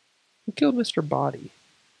killed Mr. Body?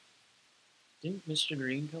 Didn't Mr.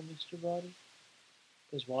 Green kill Mr. Body?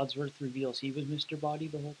 Because Wadsworth reveals he was Mr. Body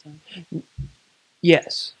the whole time?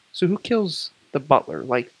 Yes. So who kills the butler?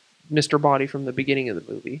 Like Mr. Body from the beginning of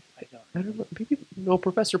the movie? I don't I don't know. Maybe no.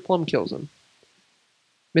 Professor Plum kills him.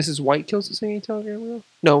 Mrs. White kills the singing telegram girl.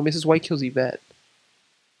 No, Mrs. White kills Yvette.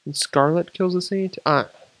 And Scarlet kills the singing.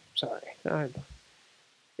 Sorry.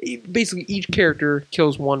 Basically, each character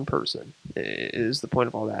kills one person. Is the point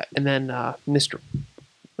of all that. And then Wadsworth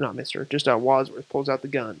pulls out the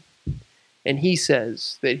gun, and he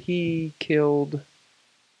says that he killed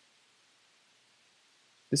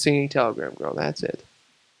the singing telegram girl. That's it.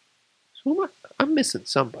 So I'm missing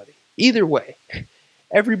somebody. Either way,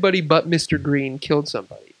 everybody but Mr. Green killed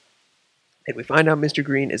somebody. And we find out Mr.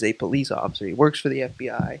 Green is a police officer. He works for the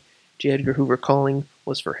FBI. J. Edgar Hoover calling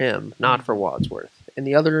was for him, not for Wadsworth. And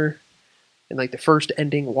the first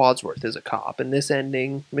ending, Wadsworth is a cop. In this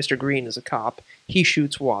ending, Mr. Green is a cop. He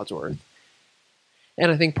shoots Wadsworth.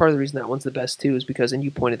 And I think part of the reason that one's the best, too, is because, and you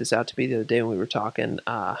pointed this out to me the other day when we were talking,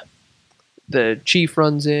 the chief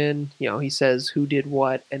runs in, he says who did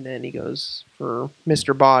what, and then he goes for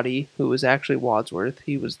Mr. Body, who was actually Wadsworth.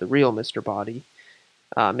 He was the real Mr. Body.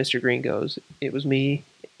 Mr. Green goes, it was me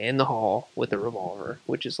in the hall with a revolver,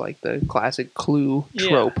 which is like the classic Clue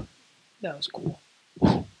trope. Yeah, that was cool.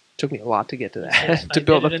 Took me a lot to get to that. To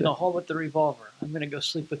build up in the hall with the revolver. I'm going to go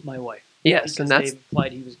sleep with my wife. Yes, because they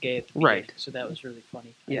implied he was gay at the beginning, right. So that was really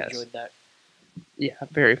funny. I enjoyed that. Yeah,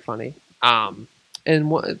 very funny. And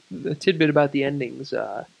a tidbit about the endings,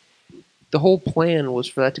 the whole plan was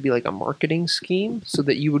for that to be like a marketing scheme so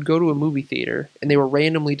that you would go to a movie theater and they were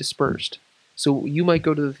randomly dispersed. So you might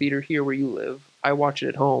go to the theater here where you live. I watch it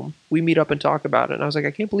at home. We meet up and talk about it. And I was like,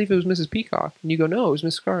 I can't believe it was Mrs. Peacock. And you go, no, it was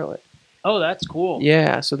Miss Scarlet. Oh, that's cool.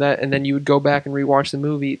 Yeah, and then you would go back and rewatch the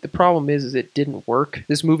movie. The problem is it didn't work.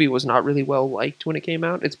 This movie was not really well liked when it came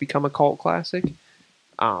out. It's become a cult classic.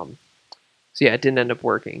 So yeah, it didn't end up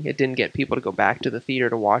working. It didn't get people to go back to the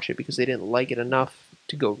theater to watch it because they didn't like it enough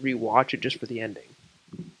to go rewatch it just for the ending.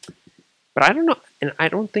 But I don't know, and I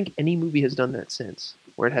don't think any movie has done that since,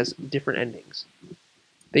 where it has different endings.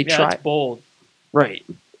 They try. It's bold. Right.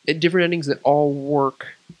 Different endings that all work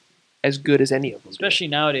as good as any of them. Especially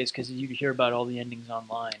nowadays, because you hear about all the endings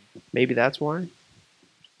online. Maybe that's why.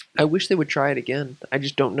 I wish they would try it again. I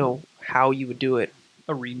just don't know how you would do it.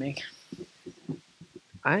 A remake.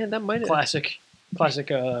 That might classic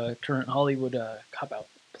current Hollywood cop out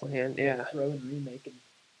plan. Yeah. Throw in remake and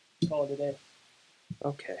call it a day.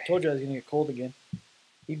 Okay. Told you I was gonna get cold again.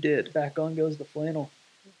 You did. Back on goes the flannel.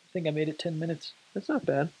 I think I made it 10 minutes. That's not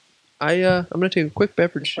bad. I'm gonna take a quick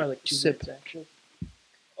beverage probably like 2 sip. minutes actually.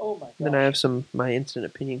 Oh my god. Then I have my instant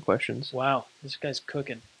opinion questions. Wow, this guy's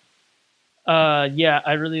cooking. Yeah,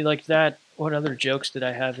 I really liked that. What other jokes did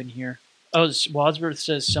I have in here? Oh, Wadsworth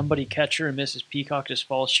says somebody catch her and Mrs. Peacock just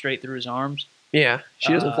falls straight through his arms. Yeah,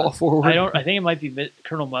 she doesn't fall forward. I think it might be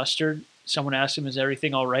Colonel Mustard. Someone asks him, "Is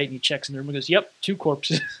everything all right?" And he checks in the room and goes, "Yep, 2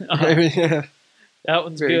 corpses." Yeah. That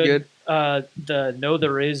one's very good. The no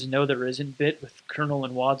there is, no there isn't bit with Colonel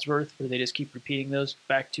and Wadsworth, where they just keep repeating those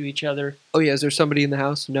back to each other. Oh yeah, is there somebody in the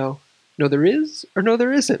house? No. No, there is, or no,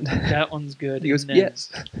 there isn't. That one's good. He goes, And then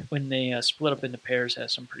yes. when they split up into pairs,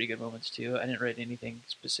 has some pretty good moments too. I didn't write anything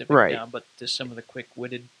specific Right. down, but just some of the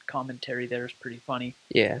quick-witted commentary there is pretty funny.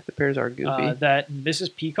 Yeah, the pairs are goofy. That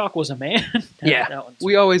Mrs. Peacock was a man. Yeah. that one's,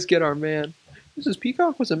 We always get our man. Mrs.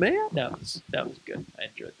 Peacock was a man? that was good. I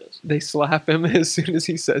enjoyed those. They slap him as soon as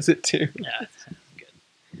he says it, too. Yeah, that's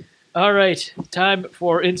good. All right, time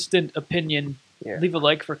for instant opinion. Yeah. Leave a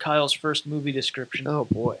like for Kyle's first movie description. Oh,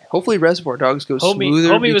 boy. Hopefully Reservoir Dogs goes smoother.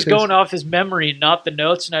 Homie was because going off his memory, not the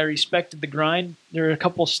notes, and I respected the grind. There were a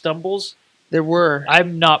couple stumbles. There were.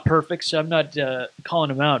 I'm not perfect, so I'm not calling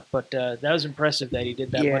him out, but that was impressive that he did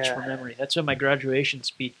that much Yeah. from memory. That's why my graduation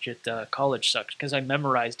speech at college sucked, because I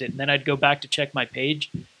memorized it, and then I'd go back to check my page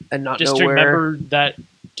And not just know to where. remember that,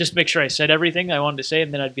 just make sure I said everything I wanted to say,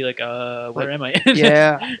 and then I'd be like, where am I?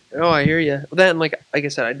 Yeah. Oh, I hear you. Then, like I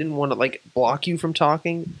said, I didn't want to block you from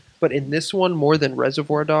talking, but in this one, more than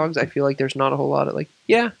Reservoir Dogs, I feel like there's not a whole lot of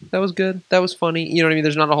yeah, that was good, that was funny. You know what I mean?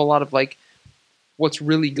 There's not a whole lot of what's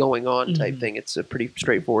really going on type Mhm. thing. It's a pretty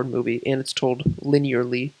straightforward movie, and it's told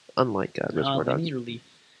linearly, unlike Reservoir Dogs. Linearly.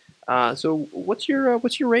 So what's your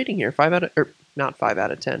rating here? 5 out of, or not 5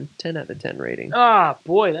 out of 10, 10 out of 10 rating. Ah,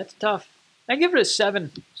 boy, that's tough. I give it a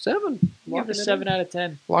 7. 7. I give it a 7 out of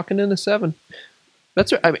 10. Locking in a 7.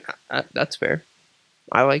 That's I mean that's fair.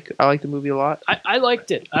 I like the movie a lot. I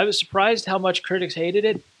liked it. I was surprised how much critics hated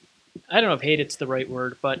it. I don't know if "hate's" the right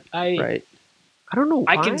word, but Right. I don't know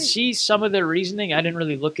why. I can see some of their reasoning. I didn't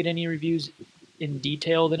really look at any reviews in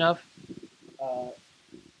detailed enough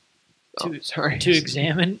sorry. to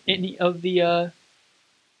examine any of the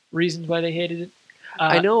reasons why they hated it.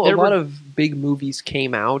 I know a there lot were- of big movies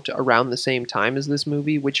came out around the same time as this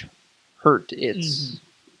movie, which hurt its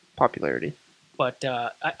popularity. But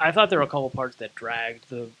I thought there were a couple parts that dragged.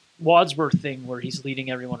 The Wadsworth thing where he's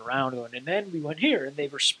leading everyone around going, and then we went here, and they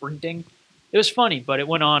were sprinting. It was funny, but it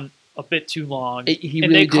went on a bit too long. He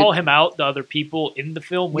and really they call did him out, the other people in the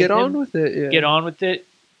film with get him. on with it. Yeah. Get on with it.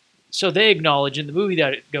 So they acknowledge in the movie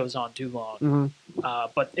that it goes on too long.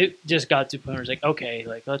 Mhm. But it just got to a point where it's like, okay,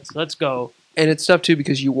 let's go. And it's tough too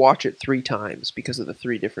because you watch it 3 times because of the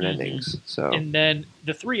 3 different Mhm. endings. So And then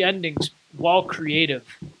the 3 endings, while creative,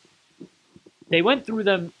 they went through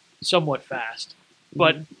them somewhat fast,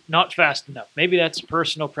 but not fast enough. Maybe that's a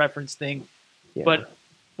personal preference thing. yeah. But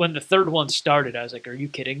when the third one started, I was like, are you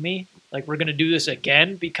kidding me? Like, we're going to do this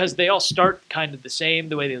again? Because they all start kind of the same,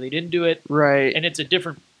 the way they lead into it. right. And it's a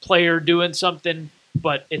different player doing something,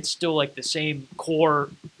 but it's still like the same core,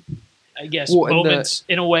 I guess, Well, and moments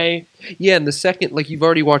in a way. Yeah, and the second, you've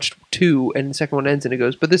already watched 2, and the second one ends, and it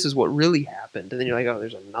goes, but this is what really happened. And then you're like, oh,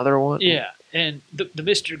 there's another one? Yeah. And the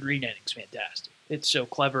Mr. Green ending's fantastic. It's so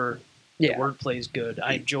clever. Yeah. The wordplay is good.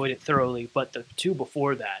 I enjoyed it thoroughly. But the 2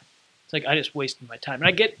 before that, it's like I just wasted my time. And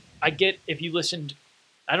I get if you listened,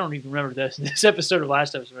 I don't even remember this episode of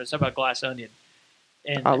last episode. It's about Glass Onion.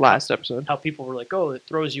 And Last episode. how people were like, oh, it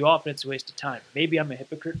throws you off and it's a waste of time. Maybe I'm a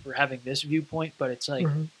hypocrite for having this viewpoint, but it's like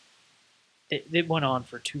Mhm. it went on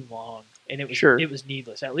for too long. And Sure. it was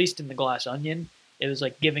needless. At least in the Glass Onion, it was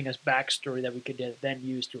like giving us backstory that we could then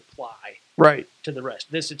use to apply Right. to the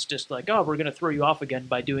rest. This, it's just like, oh, we're going to throw you off again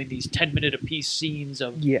by doing these 10-minute apiece scenes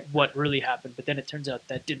of Yeah. what really happened. But then it turns out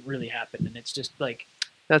that didn't really happen. And it's just like,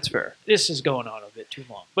 That's fair. this is going on a bit too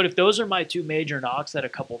long. But if those are my 2 major knocks, that a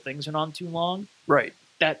couple things went on too long, Right.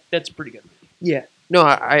 that's pretty good. Yeah. No,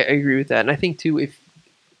 I agree with that. And I think, too, if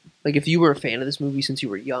you were a fan of this movie since you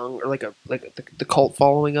were young, or the cult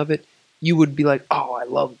following of it, you would be like, oh, I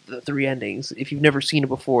love the 3 endings. If you've never seen it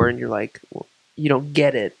before and you're like, well, you don't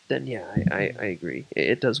get it, then yeah, I agree.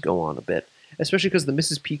 It does go on a bit. Especially because the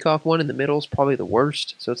Mrs. Peacock one in the middle is probably the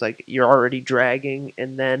worst. So it's like you're already dragging,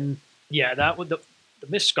 and then Yeah, that one, the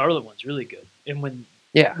Miss Scarlet one's really good. And when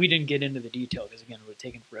yeah, we didn't get into the detail, because again, it would have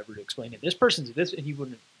taken forever to explain it. This person's this, and you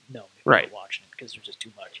wouldn't know if you Right. were watching it because there's just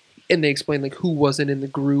too much. and they explain who wasn't in the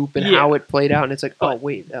group and Yeah. how it played out, and it's like, oh But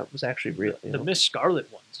wait, that was actually real. The Miss Scarlet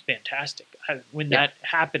one's fantastic. When that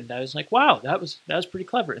happened, I was like, wow, that was pretty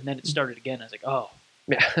clever. And then it started again. I was like, oh.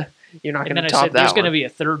 Yeah, you're not And going then to I top said, that. there's going to one. be a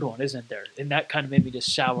third one, isn't there? And that kind of made me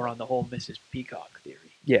just sour on the whole Mrs. Peacock theory.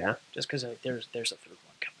 Yeah, Just because there's a third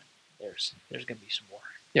one coming. There's going to be some more.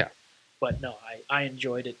 Yeah. But no, I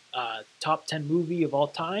enjoyed it. Top 10 movie of all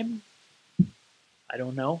time? I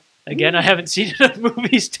don't know. Again, I haven't seen enough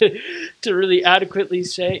movies to really adequately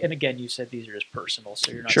say. And again, you said these are just personal,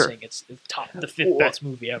 so you're not Sure. saying it's the 5th best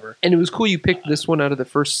movie ever. and it was cool you picked this one out of the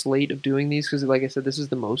first slate of doing these because, like I said, this is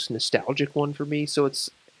the most nostalgic one for me. So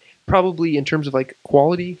it's probably in terms of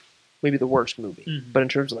quality maybe the worst movie. Mhm. But in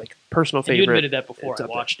terms of like personal And you favorite, admitted that before it's I up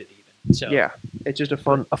there. watched it even. So Yeah, it's just a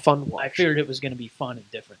fun watch. I figured it was going to be fun and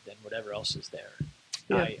different than whatever else is there.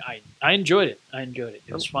 Yeah. I enjoyed it. I enjoyed it.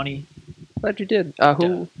 It was funny. Glad you did.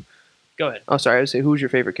 Who? Go ahead. Oh, sorry. I would say, who's your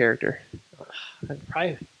favorite character?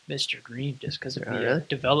 Probably Mr. Green, just because of the Really?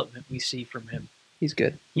 development we see from him. He's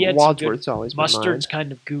good. He had some good- Wadsworth's always been Mustard's mine.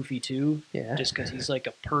 kind of goofy too, Yeah. just because he's like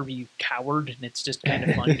a pervy coward, and it's just kind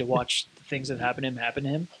of funny to watch the things that happen to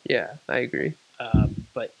him. Yeah, I agree.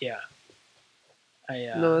 But yeah,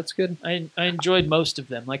 No, that's good. I enjoyed most of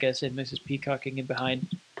them. Like I said, Mrs. Peacock can get behind.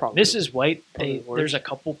 Probably. Mrs. White, Probably the worst. there's a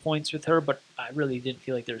couple points with her, but I really didn't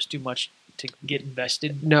feel like there was too much to get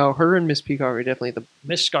invested. No, her and Miss Peacock are definitely the.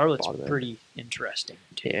 Miss Scarlet's Bottom end. pretty interesting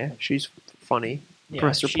too. Yeah, she's funny. Yeah,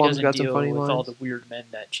 Professor she Plum's doesn't got some deal funny with all lines. the weird men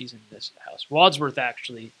that she's in this house. Wadsworth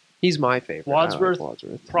actually He's my favorite. Wadsworth? I like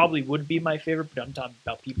Wadsworth. probably would be my favorite, but I'm talking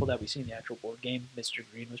about people that we see in the actual board game. Mr.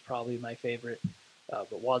 Green was probably my favorite,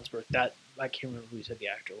 but Wadsworth, that I can't remember who you said the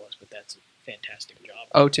actor was, but that's a fantastic job.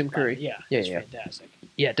 Oh, Tim Curry. Yeah, Yeah, he's yeah. fantastic.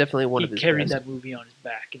 Yeah, definitely one He of his carried best. that movie on his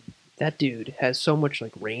back, and That dude has so much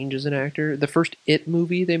like range as an actor. The first It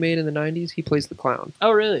movie they made in the '90s, he plays the clown.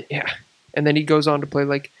 oh really? Yeah, and then he goes on to play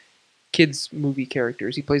like kids movie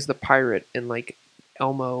characters. He plays the pirate in like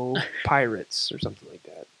Elmo Pirates or something like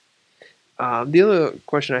that. The other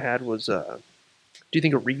question I had was, do you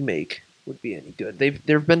think a remake would be any good?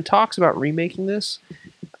 There have been talks about remaking this,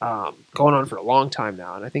 going on for a long time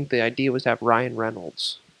now, and I think the idea was to have Ryan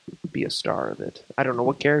Reynolds be a star of it. I don't know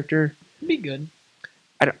what character. It'd be good.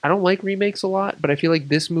 I don't like remakes a lot, but I feel like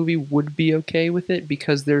this movie would be okay with it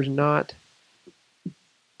because there's not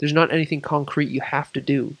anything concrete you have to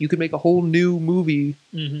do. You could make a whole new movie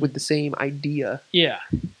Mhm. with the same idea. Yeah,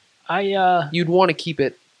 I You'd want to keep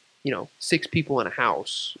it, 6 people in a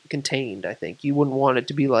house contained. I think you wouldn't want it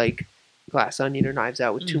to be like Glass Onion or Knives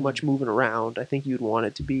Out with too Mhm. much moving around. I think you'd want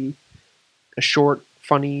it to be a short,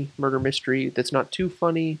 funny murder mystery that's not too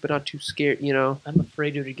funny but not too scary. I'm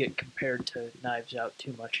afraid it would get compared to Knives Out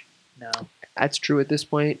too much now. That's true at this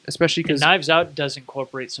point, especially And because Knives Out does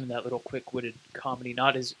incorporate some of that little quick-witted comedy,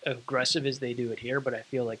 not as aggressive as they do it here, but I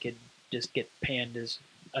feel like it just get panned as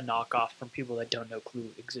a knockoff from people that don't know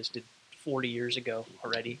Clue existed 40 years ago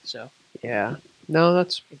already. So yeah, no,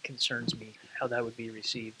 that's it concerns me how that would be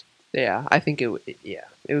received. yeah. I think it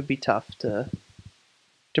would be tough to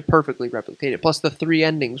perfectly replicate it. Plus the 3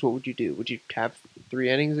 endings. What would you do? Would you have 3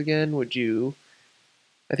 endings again? Would you?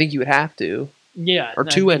 I think you would have to. Yeah, Or and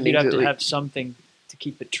I 2 think endings You'd have at to least. have something to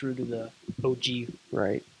keep it true to the OG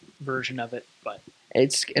Right. version of it, but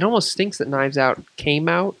It almost stinks that Knives Out came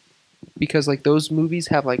out because like those movies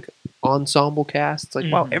have like ensemble casts. Like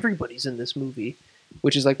wow, Mhm. everybody's in this movie,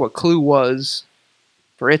 which is like what Clue was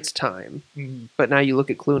for its time. But now you look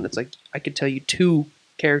at Clue and it's like I could tell you 2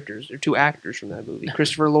 characters or 2 actors from that movie.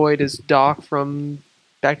 Christopher Lloyd is Doc from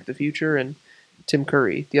Back to the Future and Tim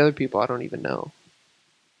Curry. The other people I don't even know.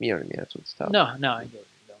 You know what I mean? That's what's tough. no, I get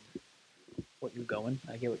what you're going.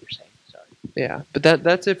 I get what you're saying. Sorry. Yeah, but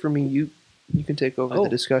that's it for me. You can take over Oh, the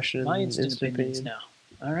discussion. My and instant opinions opinion.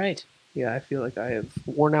 now. All right. Yeah, I feel like I have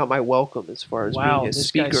worn out my welcome as far as Wow, being a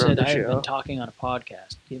this guy speaker on said the I have show. been talking on a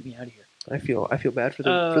podcast. Get me out of here. I feel bad for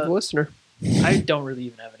the listener. I don't really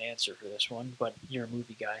even have an answer for this one, but you're a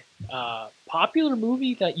movie guy. Popular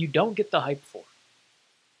movie that you don't get the hype for.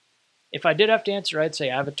 If I did have to answer, I'd say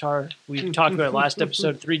Avatar. We talked about it last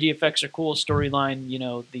episode. 3D effects are cool. Storyline,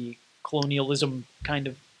 the colonialism kind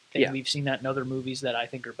of thing. Yeah. We've seen that in other movies that I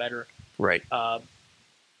think are better. Right. That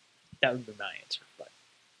would be my answer, but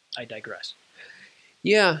I digress.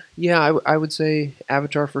 Yeah. I would say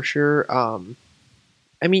Avatar for sure.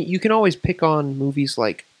 I mean, you can always pick on movies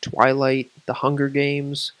like Twilight, The Hunger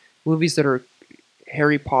Games, movies that are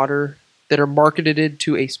Harry Potter, that are marketed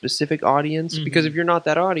to a specific audience. Mhm. Because if you're not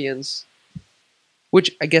that audience,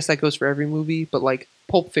 which I guess that goes for every movie, but like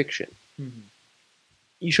Pulp Fiction,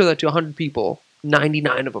 you show that to 100 people,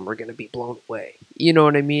 99 of them are going to be blown away. You know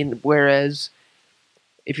what I mean? Whereas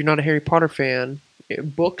if you're not a Harry Potter fan,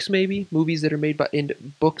 books maybe, movies that are made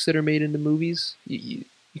books that are made into movies, you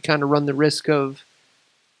kind of run the risk of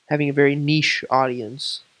having a very niche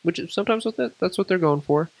audience, which is sometimes that's what they're going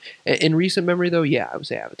for. In recent memory, though, yeah, I would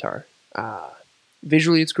say Avatar.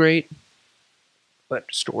 Visually, it's great, but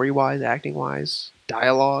story-wise, acting-wise,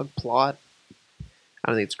 dialogue, plot, I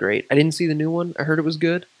don't think it's great. I didn't see the new one. I heard it was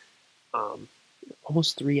good.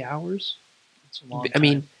 Almost 3 hours. It's a long I time.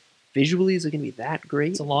 mean, visually, is it going to be that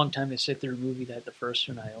great? It's a long time to sit through a movie that the first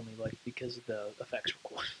one I only liked because the effects were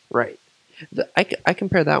cool. Right. I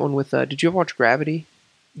compare that one with. Did you ever watch Gravity?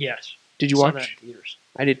 Yes. Did you Saw watch? that in theaters?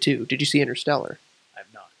 I did too. Did you see Interstellar? I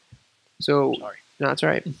have not. So Sorry. no, that's all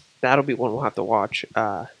right. that'll be one we'll have to watch.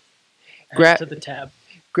 Add to the tab.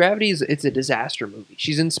 Gravity it's a disaster movie.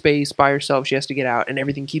 She's in space by herself. She has to get out, and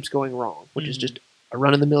everything keeps going wrong, which is just a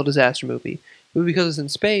run-of-the-mill disaster movie. But because it's in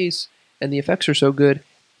space and the effects are so good,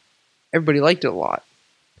 everybody liked it a lot.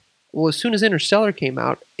 Well, as soon as Interstellar came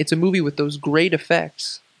out, it's a movie with those great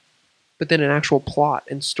effects, but then an actual plot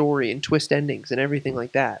and story and twist endings and everything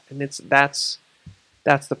like that. And that's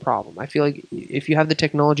the problem. I feel like if you have the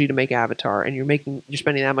technology to make Avatar and you're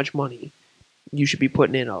spending that much money, you should be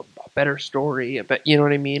putting in a better story. But you know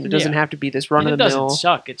what I mean? It doesn't have to be this run of the mill. It doesn't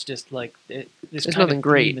suck. It's just like this kind of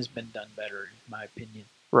theme has been done better, in my opinion.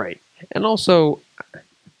 Right. And also,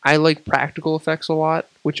 I like practical effects a lot,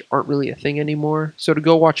 which aren't really a thing anymore. So to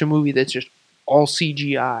go watch a movie that's just all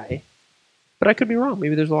CGI, but I could be wrong.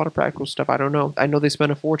 Maybe there's a lot of practical stuff. I don't know. I know they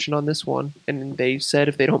spent a fortune on this one, and they said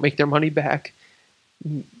if they don't make their money back,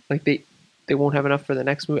 like they won't have enough for the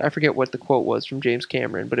next movie. I forget what the quote was from James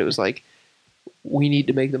Cameron, but it was like, we need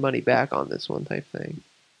to make the money back on this one type thing.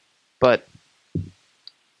 But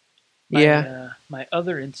my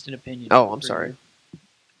other instant opinion. Oh, I'm sorry.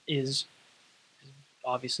 Is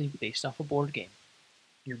obviously based off a board game.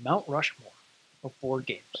 Your Mount Rushmore of board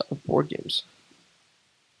games. Board games.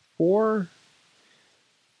 Ooh,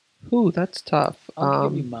 that's tough. I'll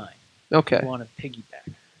give you mine. Okay. If you want to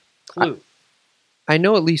piggyback. Clue. I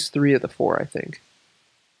know at least 3 of the 4, I think.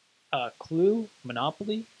 Clue,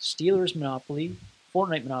 Monopoly, Steelers Monopoly,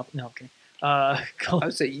 Fortnite Monopoly. No, okay. I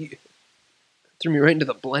would say you threw me right into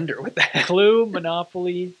the blender with that. Clue,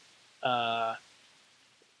 Monopoly,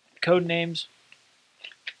 Codenames.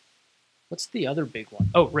 What's the other big one?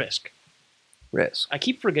 Oh, Risk. Risk. I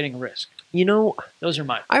keep forgetting Risk. You know, those are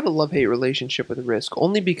mine. I have a love-hate relationship with Risk,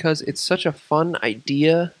 only because it's such a fun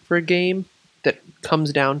idea for a game that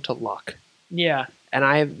comes down to luck. Yeah.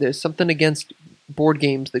 And there's something against board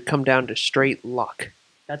games that come down to straight luck.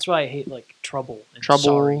 That's why I hate like Trouble. And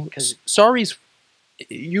Trouble. Sorry's.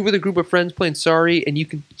 You with a group of friends playing Sorry, and you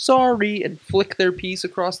can Sorry and flick their piece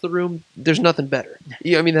across the room. There's nothing better.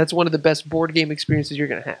 I mean, that's one of the best board game experiences you're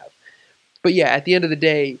going to have. But yeah, at the end of the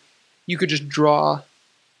day, you could just draw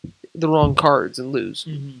the wrong cards and lose.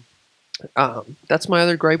 Mm-hmm. That's my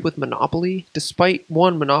other gripe with Monopoly. Despite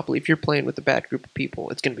Monopoly, if you're playing with a bad group of people,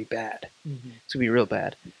 it's going to be bad. Mm-hmm. It's going to be real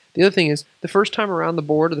bad. The other thing is, the first time around the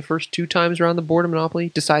board, or the first 2 times around the board of Monopoly,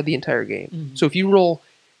 decide the entire game. Mm-hmm. So if you roll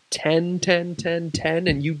 10, 10, 10, 10,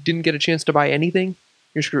 and you didn't get a chance to buy anything,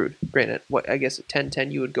 you're screwed. Granted, I guess at 10,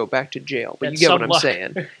 10, you would go back to jail. But you get what I'm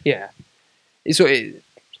saying. Yeah. So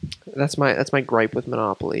that's my gripe with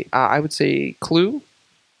Monopoly. I would say Clue,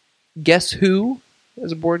 Guess Who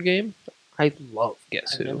as a board game. I love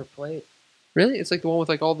Guess Who. I've never played. Really? It's like the one with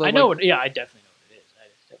like all the. I know. Yeah, I definitely know what it is. I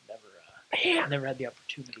just have never had the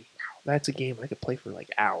opportunity. That's a game I could play for like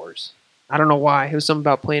hours. I don't know why. It was something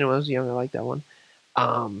about playing when I was young. I liked that one.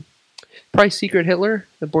 Probably Secret Hitler,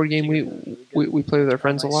 the board game we play with our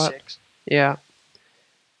friends a lot. 6. Yeah.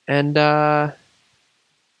 And gosh,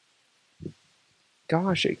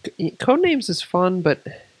 Codenames is fun, but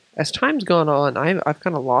as time's gone on, I've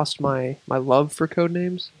kind of lost my love for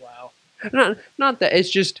Codenames. Wow. Not that it's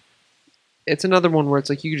just. It's another one where it's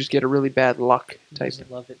like you just get a really bad luck type.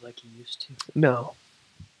 Doesn't love it like you used to. No.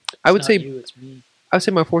 I would say you, it's me. I would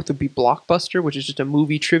say my 4th would be Blockbuster, which is just a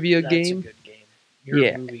movie trivia game. That's a good game. You're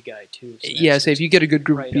a movie guy too. So yeah, so if you get a good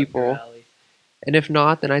group right of people, and if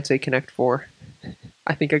not, then I'd say Connect 4.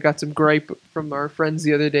 I think I got some gripe from our friends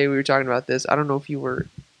the other day. We were talking about this. I don't know if you were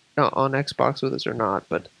on Xbox with us or not,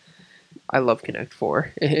 but I love Connect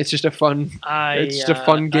 4. It's just a fun. It's just a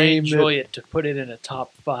fun game. I enjoy it. To put it in a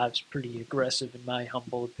top 5 is pretty aggressive in my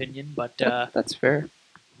humble opinion, but that's fair.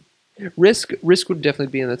 Risk would definitely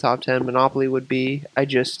be in the top 10. Monopoly would be.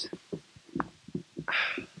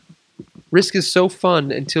 Risk is so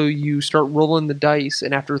fun until you start rolling the dice,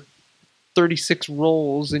 and after 36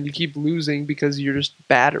 rolls, and you keep losing because you're just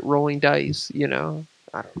bad at rolling dice. You know,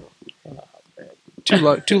 I don't know.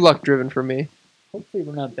 Too luck driven for me. Hopefully,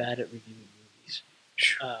 we're not bad at reviewing movies.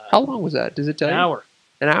 How long was that? Does it tell you? An hour.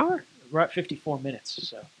 An hour? We're at 54 minutes.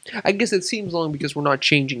 So I guess it seems long because we're not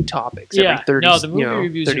changing topics every 30. No, the movie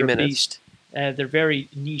reviews 30 are a minutes. beast. They're very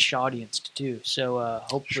niche audience too. So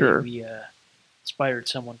hopefully we inspired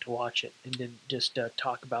someone to watch it and didn't just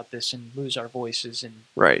talk about this and lose our voices and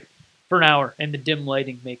for an hour. And the dim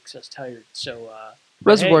lighting makes us tired. So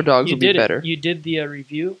Reservoir Dogs will be better. You did the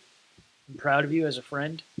review. I'm proud of you as a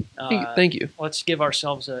friend. Thank you. Let's give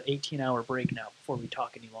ourselves an 18-hour break now before we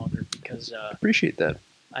talk any longer because appreciate that.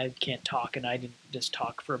 I can't talk, and I didn't just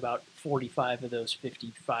talk for about 45 of those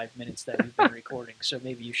 55 minutes that we've been recording. So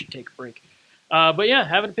maybe you should take a break. But yeah,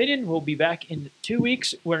 have an opinion. We'll be back in 2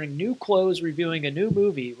 weeks wearing new clothes, reviewing a new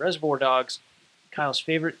movie, Reservoir Dogs, Kyle's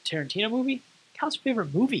favorite Tarantino movie, Kyle's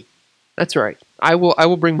favorite movie. That's right. I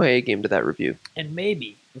will bring my A game to that review. And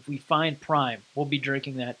maybe, if we find Prime, we'll be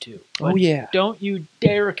drinking that too. Oh, yeah. Don't you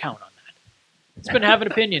dare count on that. It's been Have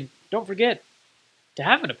an Opinion. Don't forget to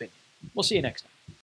have an opinion. We'll see you next time.